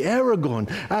Catherine de Aragon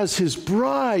as his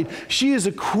bride. She is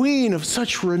a queen of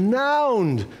such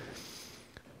renown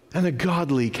and a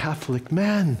godly Catholic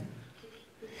man.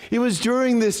 It was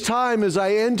during this time as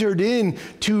I entered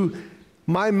into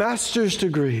my master's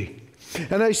degree,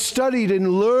 and I studied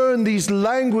and learned these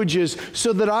languages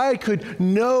so that I could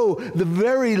know the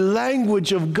very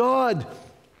language of God,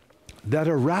 that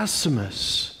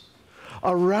Erasmus,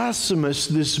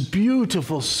 this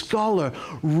beautiful scholar,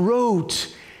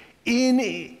 wrote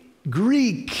in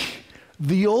Greek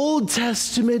the Old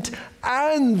Testament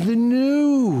and the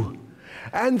New.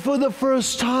 And for the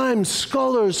first time,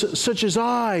 scholars such as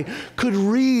I could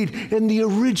read in the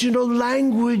original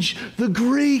language, the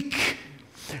Greek.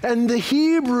 And the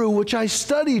Hebrew, which I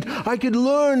studied, I could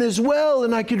learn as well,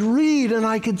 and I could read, and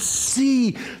I could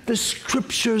see the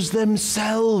scriptures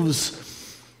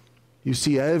themselves. You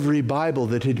see, every Bible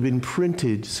that had been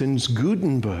printed since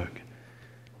Gutenberg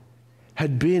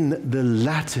had been the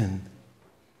Latin.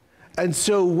 And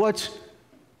so what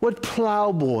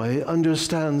plowboy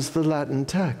understands the Latin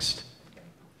text?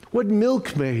 What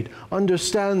milkmaid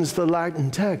understands the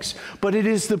Latin text? But it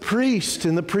is the priest,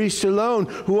 and the priest alone,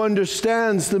 who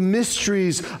understands the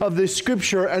mysteries of this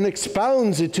scripture and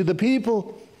expounds it to the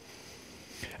people.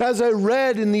 As I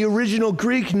read in the original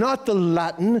Greek, not the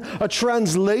Latin, a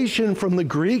translation from the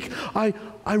Greek, I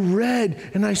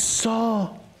read and I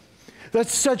saw that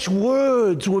such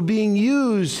words were being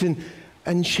used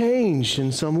and changed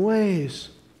in some ways.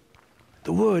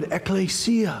 The word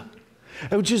ecclesia,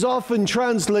 which is often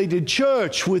translated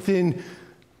church within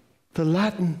the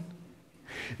Latin.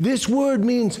 This word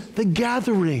means the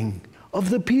gathering of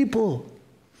the people.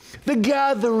 The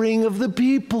gathering of the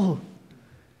people.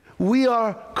 We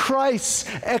are Christ's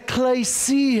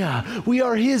ecclesia. We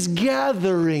are his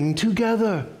gathering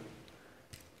together,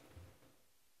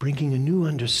 bringing a new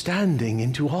understanding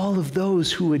into all of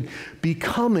those who would be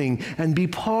coming and be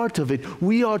part of it.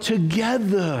 We are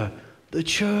together, the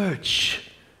church.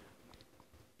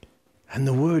 And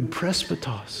the word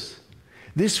presbytos,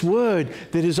 this word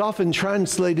that is often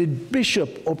translated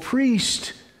bishop or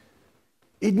priest,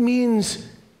 it means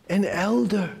an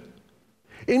elder.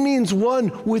 It means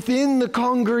one within the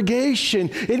congregation.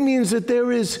 It means that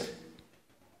there is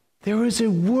a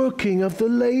working of the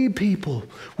lay people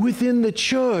within the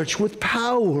church with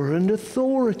power and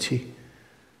authority.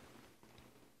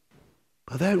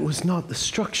 But that was not the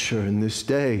structure in this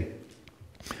day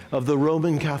of the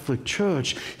Roman Catholic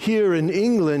Church here in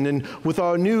England and with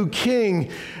our new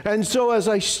king. And so as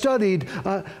I studied,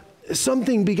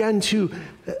 something began to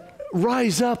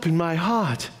rise up in my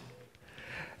heart.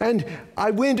 And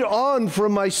I went on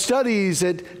from my studies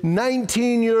at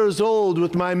 19 years old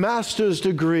with my master's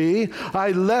degree.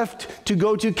 I left to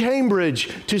go to Cambridge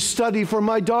to study for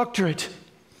my doctorate.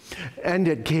 And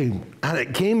at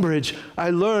Cambridge, I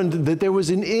learned that there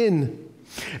was an inn.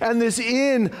 And this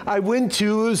inn I went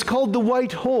to was called the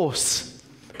White Horse.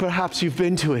 Perhaps you've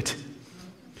been to it.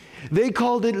 They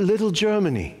called it Little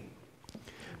Germany,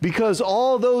 because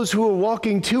all those who were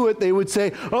walking to it, they would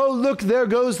say, "Oh, look, there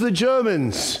goes the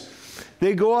Germans.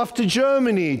 They go off to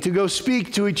Germany to go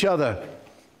speak to each other."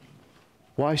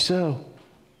 Why so?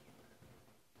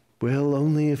 Well,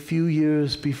 only a few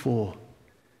years before,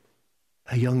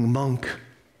 a young monk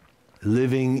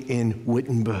living in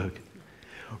Wittenberg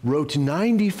wrote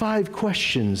 95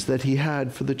 questions that he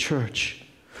had for the church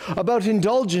about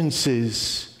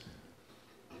indulgences,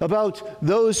 about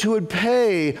those who would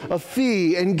pay a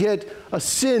fee and get a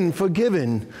sin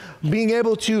forgiven, being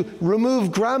able to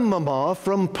remove grandmama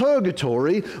from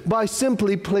purgatory by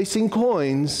simply placing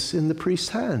coins in the priest's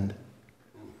hand.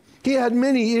 He had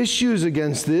many issues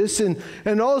against this,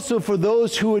 and also for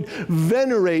those who would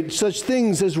venerate such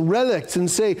things as relics and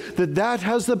say that that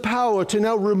has the power to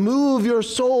now remove your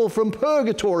soul from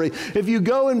purgatory if you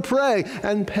go and pray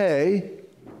and pay.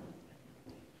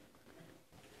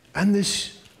 And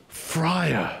this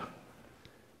friar,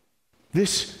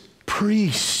 this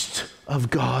priest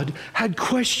of God, had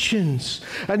questions,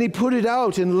 and he put it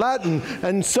out in Latin,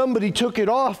 and somebody took it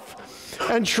off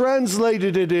and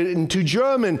translated it into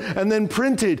German, and then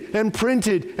printed and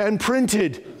printed and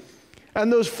printed.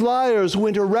 And those flyers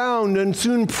went around, and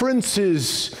soon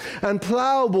princes and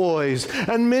plowboys,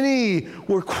 and many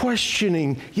were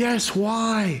questioning, yes,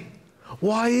 why?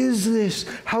 Why is this?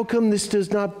 How come this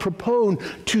does not propone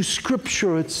to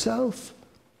Scripture itself?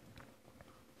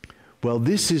 Well,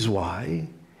 this is why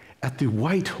at the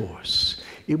White Horse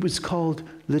it was called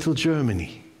Little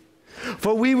Germany.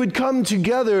 For we would come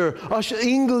together, us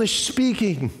English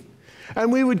speaking,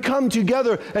 and we would come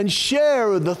together and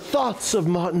share the thoughts of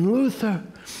Martin Luther,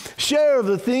 share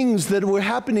the things that were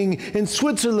happening in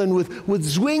Switzerland with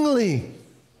Zwingli,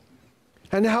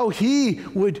 and how he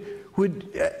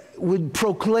would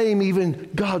proclaim even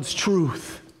God's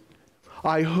truth.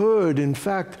 I heard, in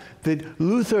fact, that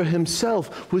Luther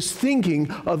himself was thinking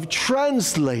of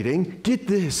translating, get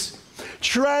this,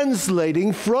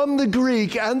 translating from the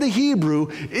Greek and the Hebrew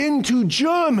into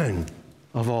German,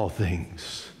 of all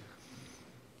things.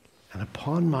 And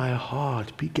upon my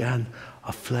heart began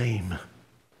a flame,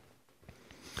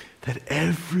 that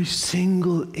every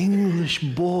single English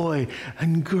boy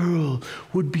and girl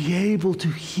would be able to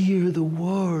hear the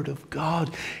Word of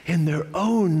God in their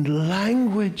own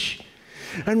language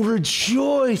and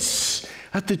rejoice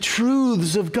at the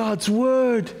truths of God's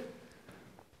Word.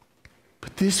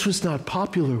 But this was not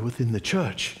popular within the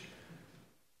church.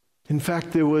 In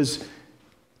fact, there was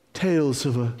tales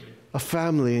of a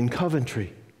family in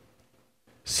Coventry,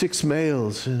 6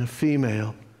 males and a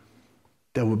female,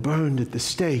 that were burned at the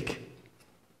stake.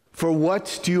 For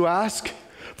what, do you ask?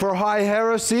 For high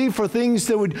heresy, for things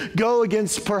that would go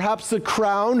against perhaps the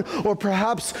crown or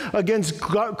perhaps against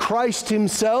Christ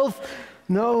himself?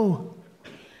 No.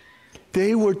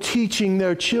 They were teaching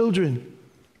their children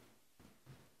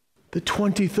the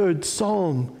 23rd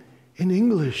Psalm in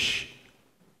English.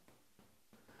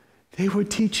 They were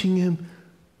teaching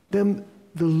them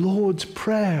the Lord's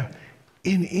Prayer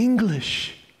in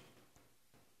English.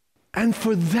 And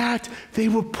for that, they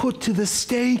were put to the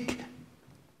stake.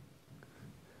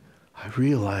 I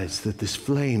realized that this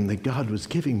flame that God was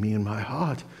giving me in my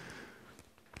heart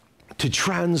to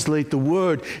translate the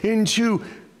Word into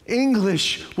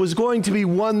English was going to be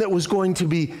one that was going to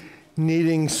be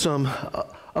needing some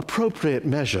appropriate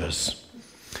measures.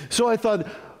 So I thought,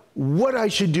 what I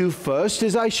should do first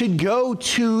is I should go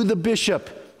to the bishop,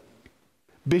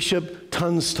 Bishop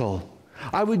Tunstall.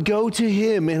 I would go to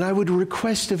him and I would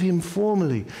request of him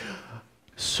formally,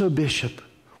 Sir Bishop,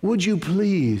 would you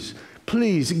please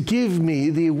give me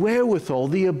the wherewithal,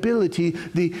 the ability,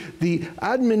 the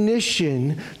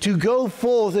admonition to go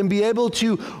forth and be able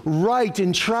to write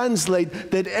and translate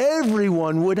that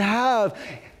everyone would have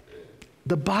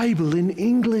the Bible in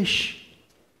English.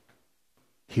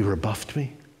 He rebuffed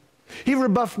me. He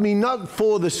rebuffed me not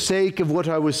for the sake of what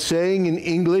I was saying in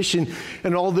English and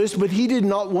all this, but he did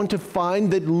not want to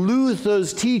find that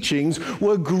Luther's teachings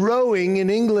were growing in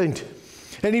England.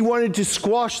 And he wanted to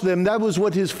squash them. That was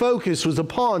what his focus was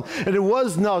upon. And it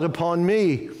was not upon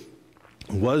me.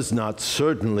 It was not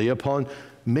certainly upon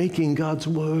making God's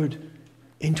Word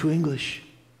into English.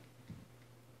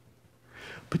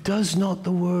 But does not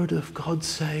the Word of God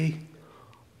say,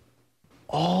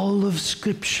 all of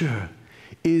Scripture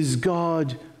is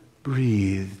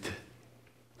God-breathed?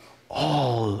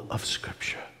 All of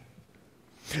Scripture.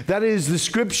 That is the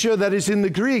Scripture that is in the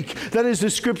Greek. That is the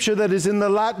Scripture that is in the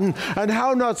Latin. And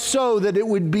how not so that it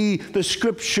would be the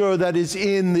Scripture that is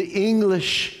in the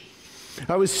English?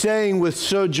 I was saying with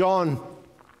Sir John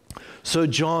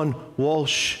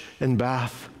Walsh in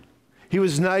Bath. He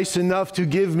was nice enough to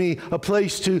give me a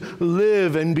place to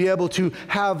live and be able to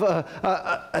have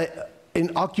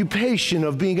an occupation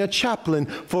of being a chaplain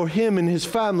for him and his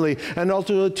family, and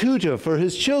also a tutor for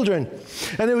his children.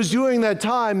 And it was during that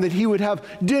time that he would have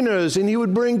dinners and he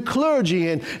would bring clergy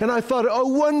in. And I thought, oh,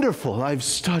 wonderful, I've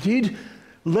studied.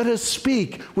 Let us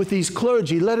speak with these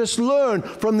clergy. Let us learn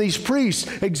from these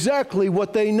priests exactly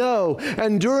what they know.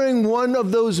 And during one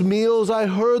of those meals, I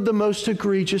heard the most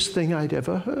egregious thing I'd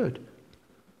ever heard.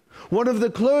 One of the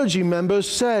clergy members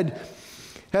said,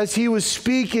 as he was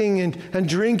speaking and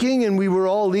drinking and we were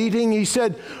all eating, he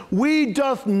said, "We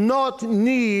doth not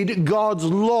need God's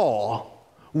law.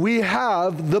 We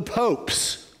have the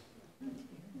Pope's."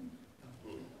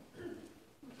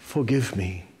 Forgive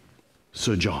me,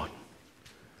 Sir John,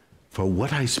 for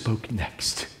what I spoke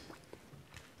next.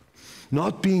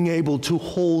 Not being able to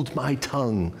hold my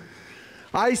tongue,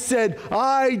 I said,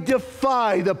 I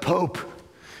defy the Pope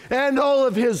and all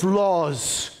of his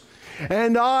laws.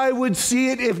 And I would see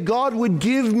it if God would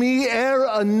give me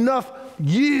enough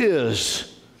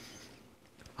years.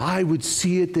 I would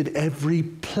see it that every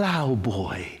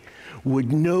plowboy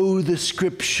would know the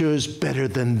Scriptures better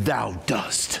than thou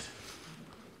dost.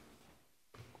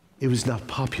 It was not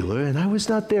popular, and I was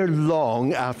not there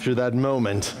long after that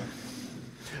moment.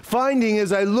 Finding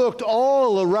as I looked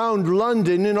all around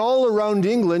London and all around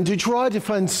England to try to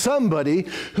find somebody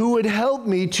who would help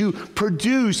me to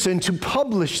produce and to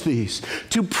publish these,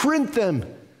 to print them,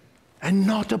 and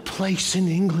not a place in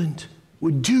England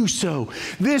would do so.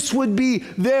 This would be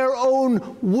their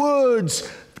own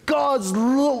words, God's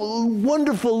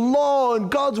wonderful law and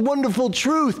God's wonderful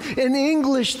truth in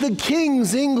English, the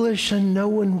King's English, and no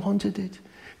one wanted it.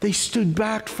 They stood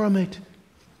back from it.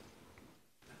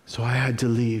 So I had to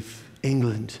leave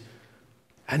England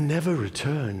and never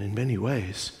return in many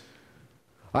ways.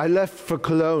 I left for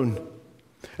Cologne,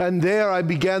 And there I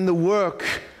began the work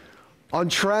on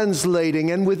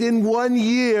translating, and within 1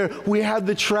 year, we had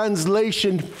the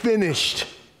translation finished.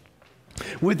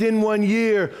 Within 1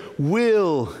 year,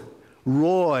 Will,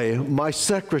 Roy, my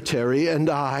secretary, and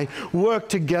I worked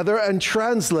together and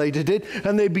translated it,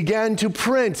 and they began to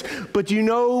print. But you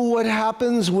know what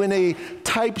happens when a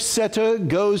typesetter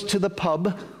goes to the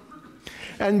pub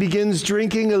and begins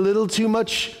drinking a little too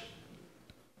much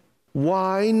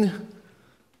wine?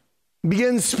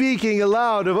 Begins speaking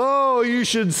aloud of, oh, you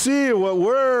should see what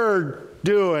we're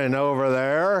doing over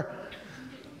there.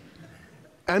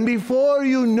 And before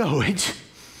you know it,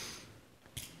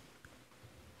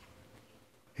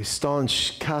 a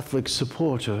staunch Catholic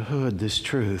supporter heard this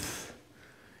truth,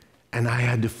 and I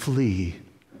had to flee.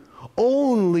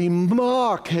 Only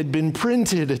Mark had been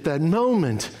printed at that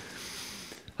moment.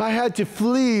 I had to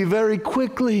flee very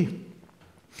quickly.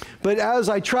 But as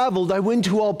I traveled, I went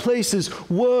to all places,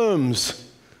 Worms.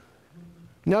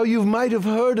 Now you might have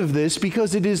heard of this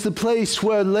because it is the place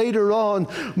where later on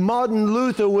Martin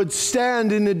Luther would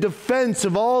stand in the defense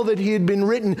of all that he had been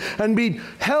written and be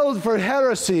held for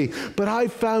heresy. But I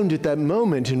found at that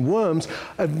moment in Worms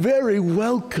a very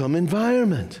welcome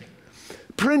environment.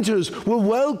 Printers were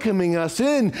welcoming us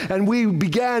in, and we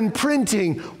began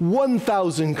printing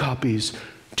 1,000 copies,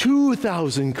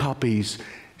 2,000 copies,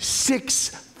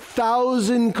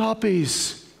 6,000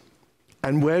 copies.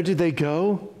 And where did they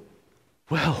go?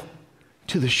 Well,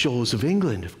 to the shores of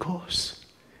England, of course.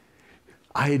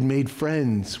 I had made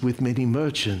friends with many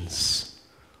merchants.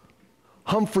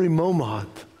 Humphrey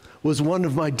Momart was one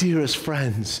of my dearest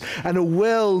friends and a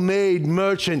well-made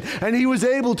merchant, and he was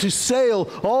able to sail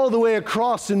all the way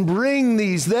across and bring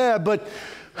these there. But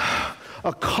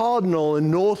a cardinal in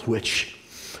Northwich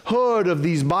heard of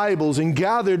these Bibles and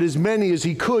gathered as many as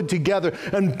he could together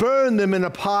and burned them in a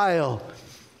pile.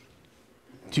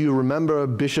 Do you remember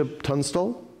Bishop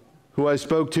Tunstall, who I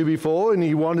spoke to before, and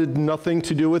he wanted nothing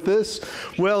to do with this?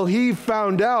 Well, he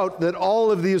found out that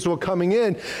all of these were coming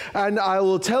in, and I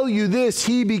will tell you this,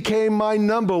 he became my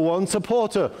 #1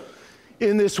 supporter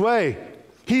in this way.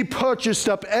 He purchased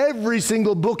up every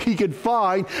single book he could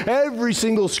find, every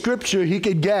single scripture he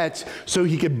could get, so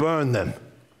he could burn them.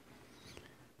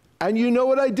 And you know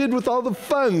what I did with all the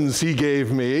funds he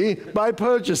gave me by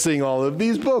purchasing all of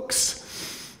these books?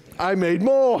 I made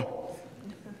more,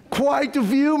 quite a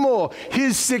few more.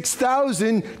 His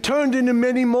 6,000 turned into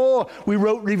many more. We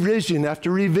wrote revision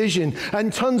after revision,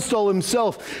 and Tunstall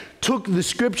himself took the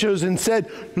scriptures and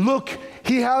said, look,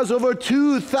 he has over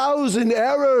 2,000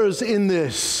 errors in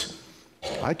this.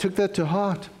 I took that to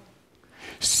heart.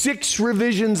 6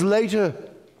 revisions later,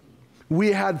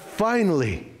 we had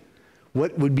finally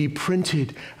what would be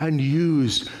printed and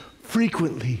used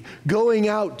frequently, going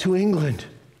out to England.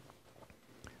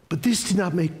 But this did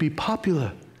not make me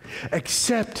popular,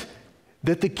 except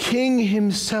that the king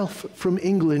himself from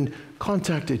England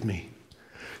contacted me,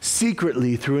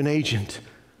 secretly through an agent,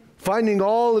 finding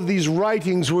all of these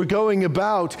writings were going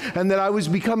about and that I was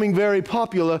becoming very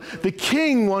popular. The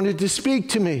king wanted to speak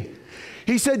to me.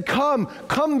 He said, come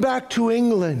back to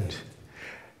England.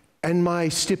 And my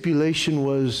stipulation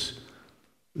was,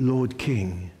 Lord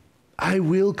King, I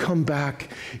will come back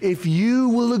if you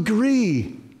will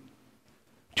agree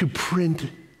to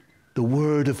print the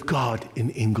Word of God in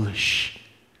English.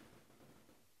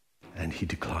 And he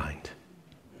declined.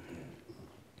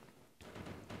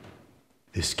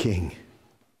 This king,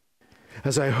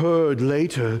 as I heard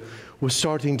later, was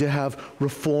starting to have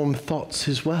reformed thoughts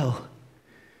as well.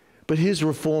 But his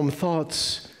reformed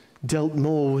thoughts dealt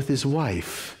more with his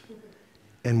wife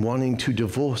and wanting to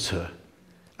divorce her,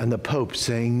 and the Pope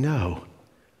saying no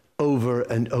over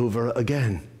and over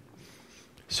again.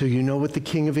 So you know what the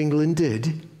King of England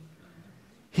did?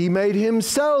 He made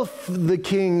himself the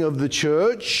king of the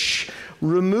church,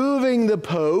 removing the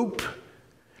Pope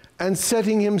and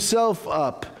setting himself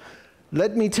up.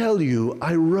 Let me tell you,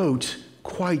 I wrote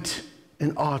quite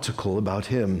an article about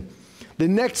him. The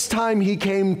next time he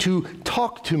came to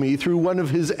talk to me through one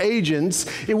of his agents,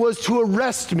 it was to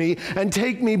arrest me and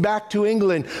take me back to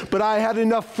England. But I had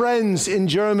enough friends in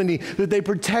Germany that they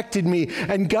protected me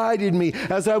and guided me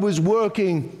as I was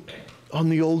working on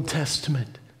the Old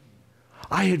Testament.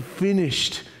 I had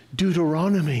finished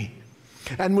Deuteronomy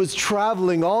and was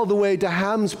traveling all the way to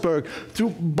Habsburg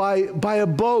by a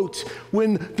boat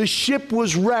when the ship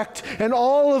was wrecked and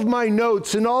all of my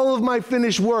notes and all of my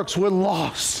finished works were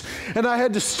lost. And I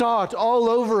had to start all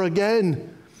over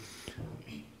again.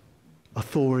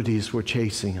 Authorities were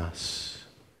chasing us.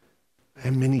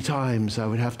 And many times I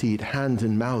would have to eat hand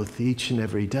and mouth each and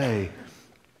every day.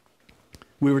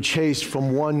 We were chased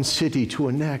from one city to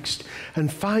a next.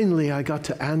 And finally, I got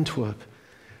to Antwerp.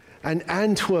 And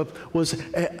Antwerp was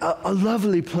a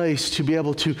lovely place to be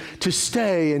able to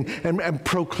stay and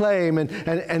proclaim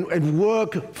and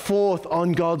work forth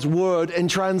on God's word and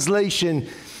translation,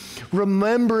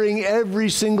 remembering every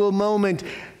single moment,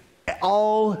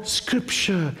 all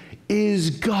Scripture is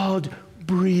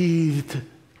God-breathed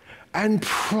and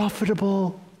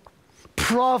profitable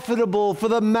for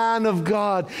the man of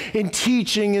God in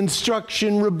teaching,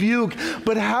 instruction, rebuke.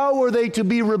 But how are they to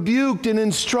be rebuked and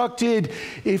instructed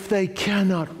if they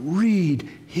cannot read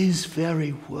his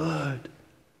very word?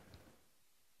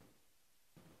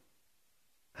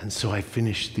 And so I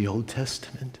finished the Old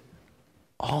Testament.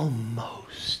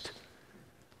 Almost.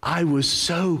 I was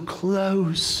so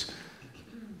close.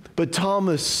 But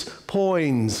Thomas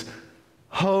Poins,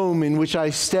 home in which I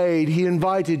stayed, he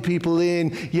invited people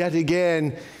in yet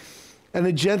again. And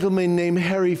a gentleman named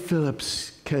Harry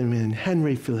Phillips came in.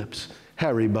 Henry Phillips.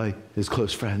 Harry by his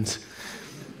close friends.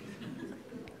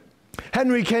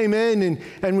 Henry came in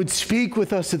and would speak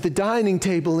with us at the dining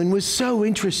table and was so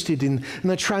interested in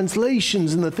the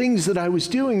translations and the things that I was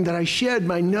doing that I shared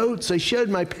my notes, I shared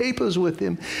my papers with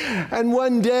him. And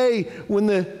one day when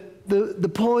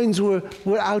the Poins were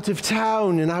out of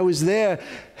town and I was there,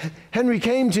 Henry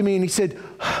came to me and he said,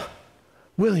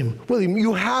 William,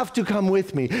 you have to come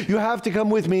with me. You have to come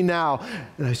with me now.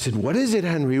 And I said, what is it,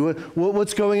 Henry?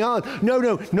 What's going on?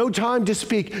 No time to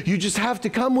speak. You just have to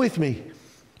come with me.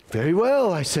 Very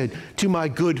well, I said to my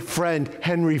good friend,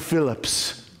 Henry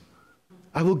Phillips.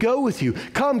 I will go with you.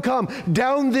 Come,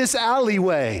 down this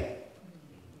alleyway.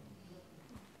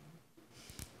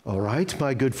 All right,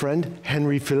 my good friend,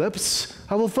 Henry Phillips,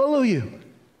 I will follow you.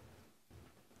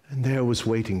 And there was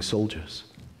waiting soldiers.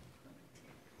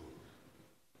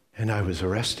 And I was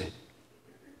arrested.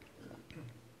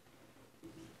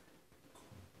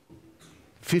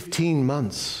 15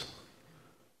 months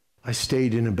I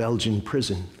stayed in a Belgian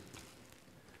prison.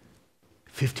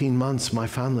 15 months my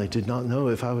family did not know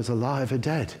if I was alive or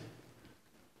dead.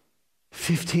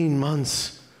 15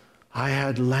 months I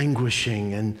had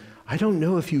languishing, and I don't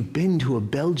know if you've been to a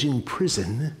Belgian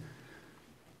prison.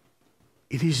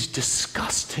 It is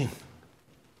disgusting.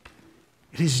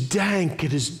 It is dank,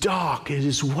 it is dark, it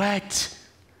is wet.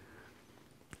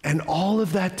 And all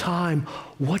of that time,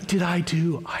 what did I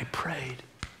do? I prayed.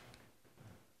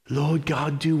 Lord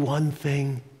God, do one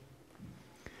thing.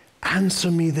 Answer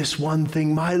me this one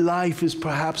thing. My life is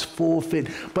perhaps forfeit,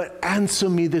 but answer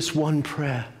me this one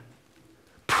prayer.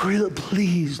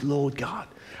 Please, Lord God,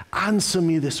 answer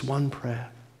me this one prayer.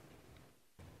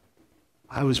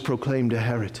 I was proclaimed a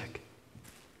heretic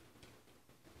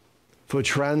for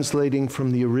translating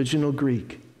from the original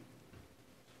Greek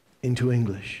into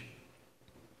English,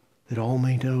 that all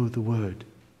may know the word.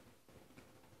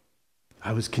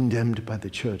 I was condemned by the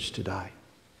church to die.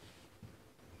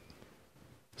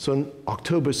 So on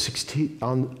October 6th,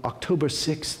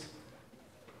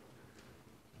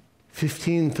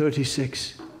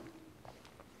 1536,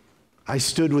 I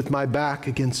stood with my back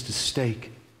against a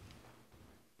stake.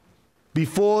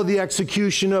 Before the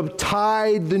executioner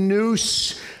tied the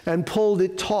noose and pulled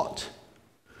it taut,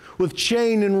 with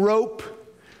chain and rope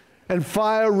and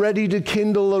fire ready to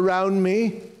kindle around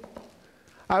me,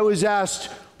 I was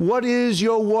asked, what is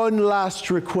your one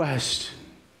last request?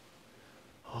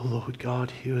 Oh, Lord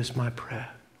God, here is my prayer.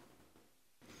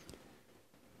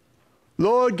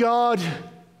 Lord God,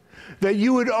 that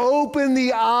you would open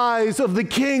the eyes of the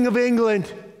King of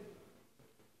England.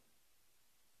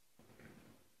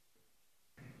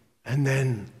 And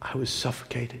then I was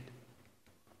suffocated.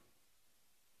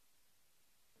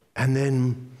 And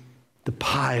then the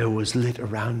pyre was lit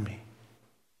around me.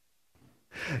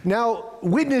 Now,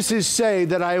 witnesses say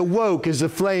that I awoke as the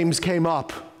flames came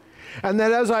up, and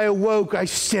that as I awoke, I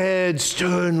stared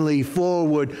sternly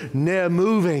forward, ne'er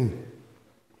moving.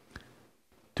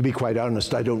 To be quite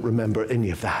honest, I don't remember any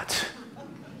of that.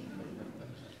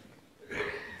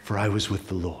 For I was with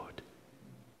the Lord.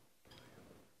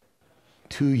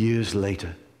 2 years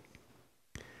later,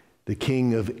 the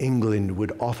King of England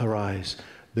would authorize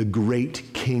the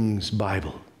Great King's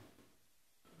Bible.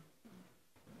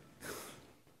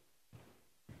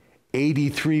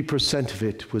 83% of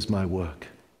it was my work.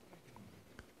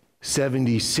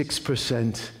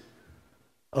 76%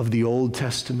 of the Old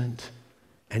Testament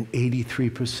and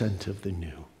 83% of the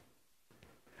New.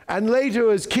 And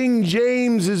later, as King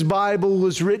James's Bible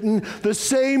was written, the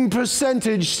same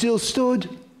percentage still stood.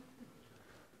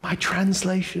 My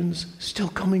translations still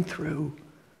coming through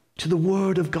to the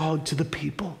Word of God, to the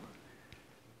people.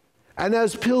 And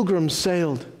as pilgrims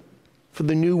sailed for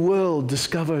the New World,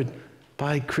 discovered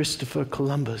by Christopher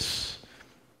Columbus.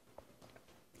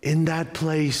 In that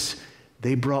place,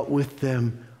 they brought with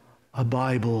them a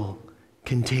Bible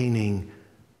containing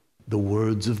the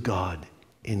words of God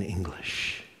in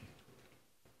English.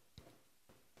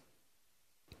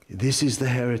 This is the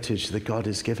heritage that God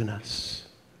has given us.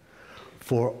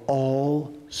 For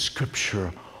all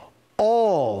Scripture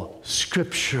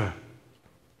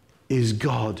is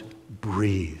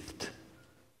God-breathed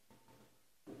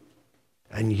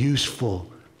and useful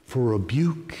for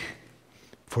rebuke,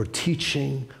 for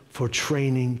teaching, for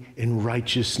training in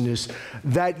righteousness,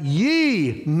 that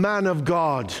ye, man of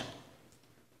God,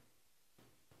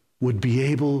 would be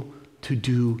able to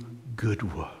do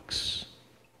good works.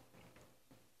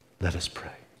 Let us pray.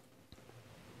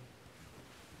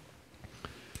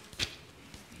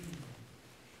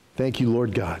 Thank you,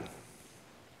 Lord God,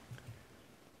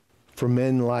 for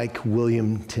men like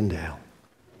William Tyndale,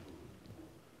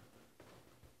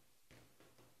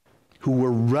 who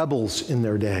were rebels in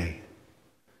their day,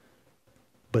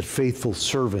 but faithful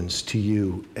servants to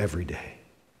you every day.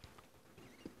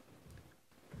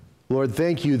 Lord,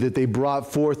 thank you that they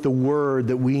brought forth the word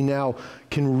that we now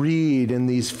can read, and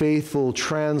these faithful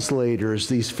translators,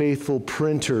 these faithful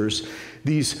printers,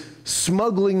 these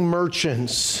smuggling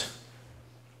merchants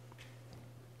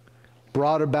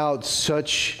brought about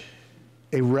such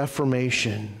a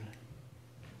reformation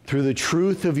through the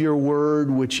truth of your word,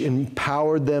 which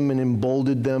empowered them and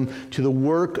emboldened them, to the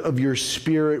work of your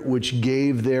Spirit, which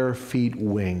gave their feet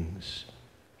wings.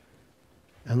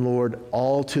 And Lord,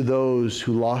 all to those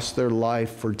who lost their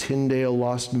life, for Tyndale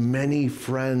lost many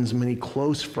friends, many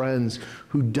close friends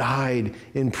who died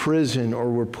in prison or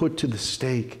were put to the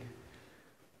stake.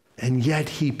 And yet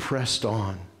he pressed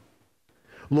on.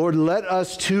 Lord, let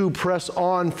us too press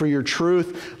on for your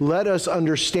truth. Let us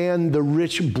understand the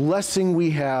rich blessing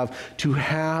we have to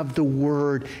have the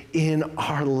word in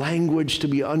our language to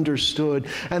be understood.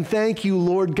 And thank you,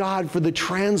 Lord God, for the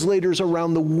translators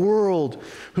around the world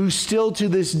who still to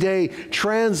this day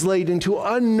translate into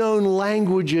unknown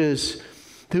languages,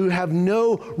 who have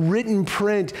no written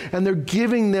print, and they're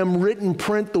giving them written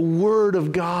print, the word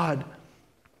of God.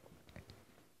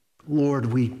 Lord,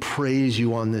 we praise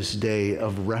you on this day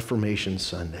of Reformation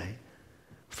Sunday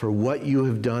for what you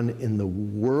have done in the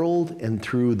world and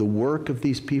through the work of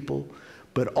these people,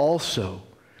 but also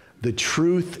the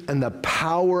truth and the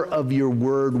power of your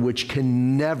word, which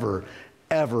can never,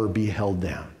 ever be held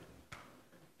down.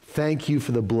 Thank you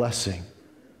for the blessing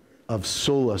of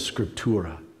sola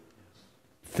scriptura.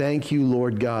 Thank you,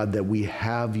 Lord God, that we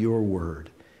have your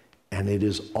word, and it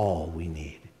is all we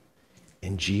need.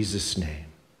 In Jesus' name.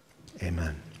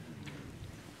 Amen.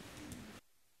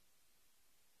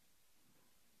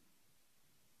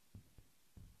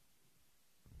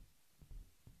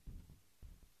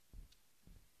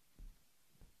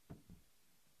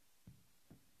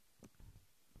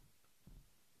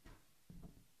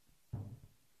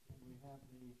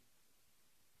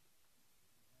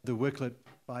 The Wycliffe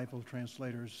Bible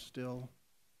translators still.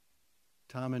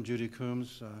 Tom and Judy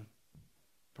Coombs,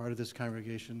 part of this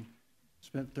congregation,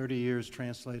 spent 30 years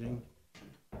translating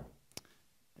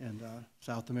in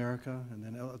South America and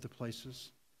then other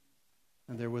places.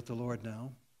 And they're with the Lord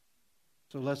now.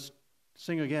 So let's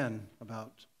sing again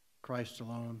about Christ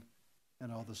alone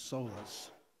and all the solas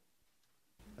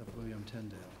of William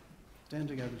Tyndale. Stand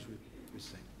together as we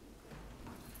sing.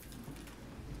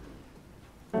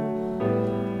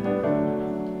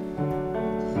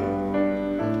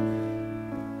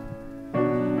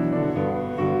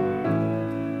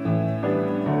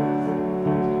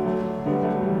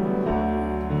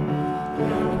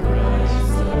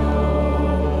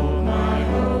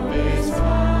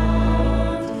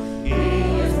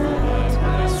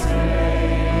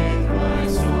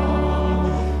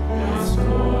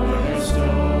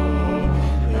 Stone,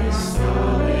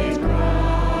 the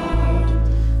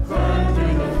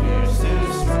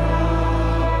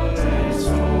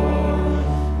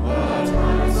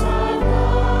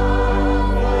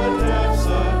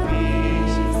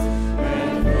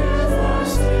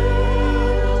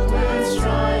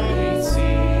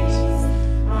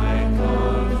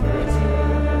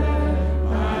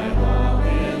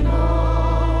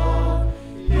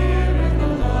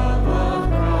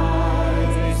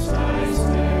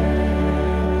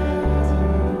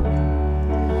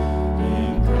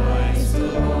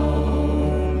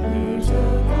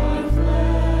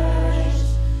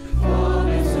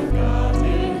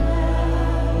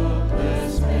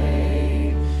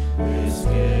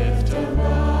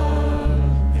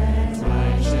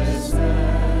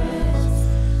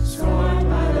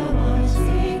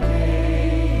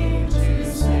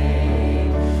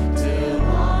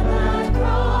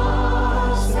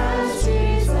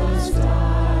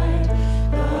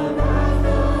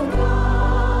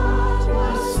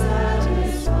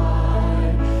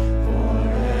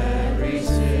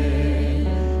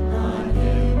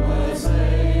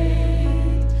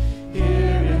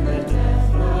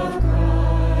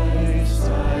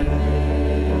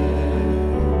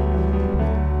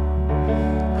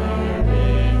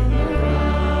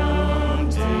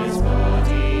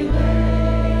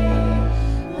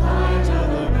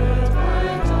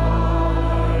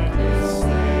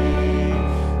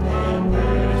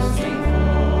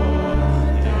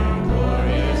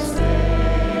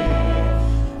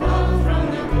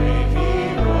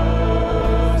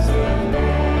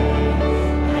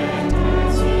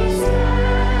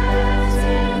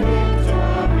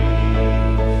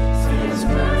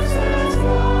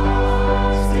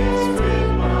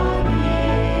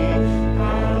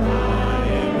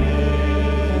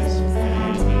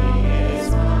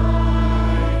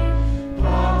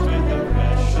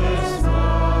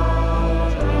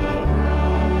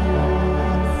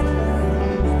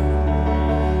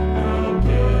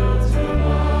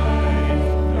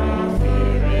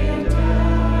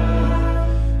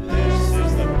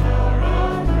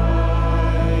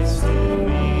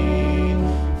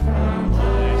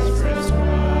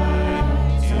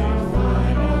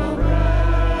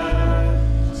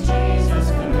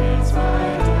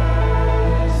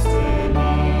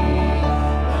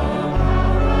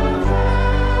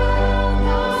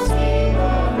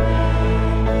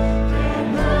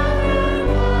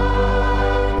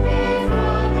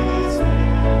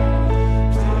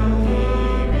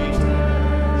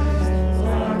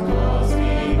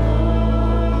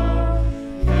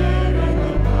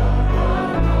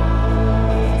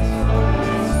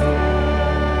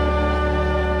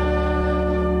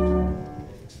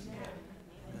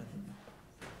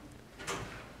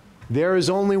There is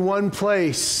only one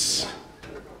place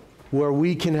where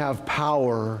we can have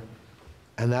power,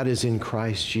 and that is in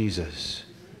Christ Jesus.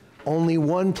 Only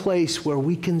one place where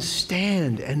we can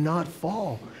stand and not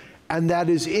fall, and that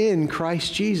is in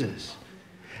Christ Jesus.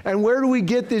 And where do we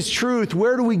get this truth?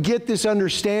 Where do we get this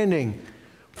understanding?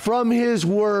 From His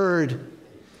Word.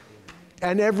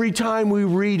 And every time we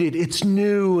read it, it's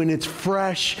new and it's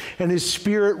fresh, and His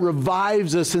Spirit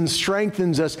revives us and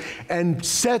strengthens us and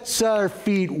sets our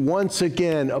feet once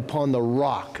again upon the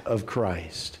rock of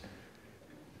Christ.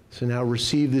 So now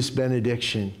receive this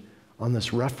benediction on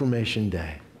this Reformation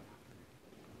Day.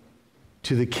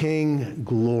 To the King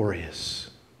glorious,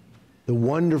 the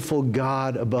wonderful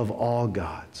God above all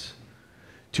gods,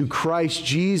 to Christ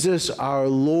Jesus our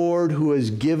Lord, who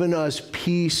has given us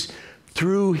peace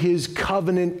through His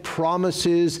covenant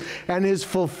promises and His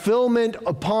fulfillment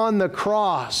upon the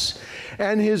cross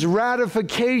and His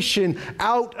ratification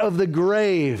out of the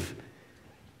grave,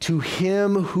 to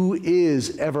Him who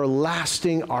is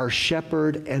everlasting, our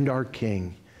shepherd and our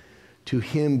King, to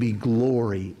Him be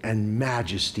glory and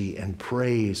majesty and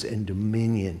praise and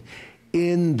dominion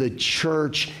in the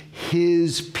church,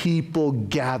 His people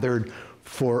gathered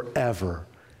forever.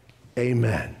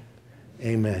 Amen.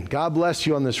 Amen. God bless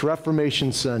you on this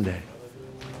Reformation Sunday.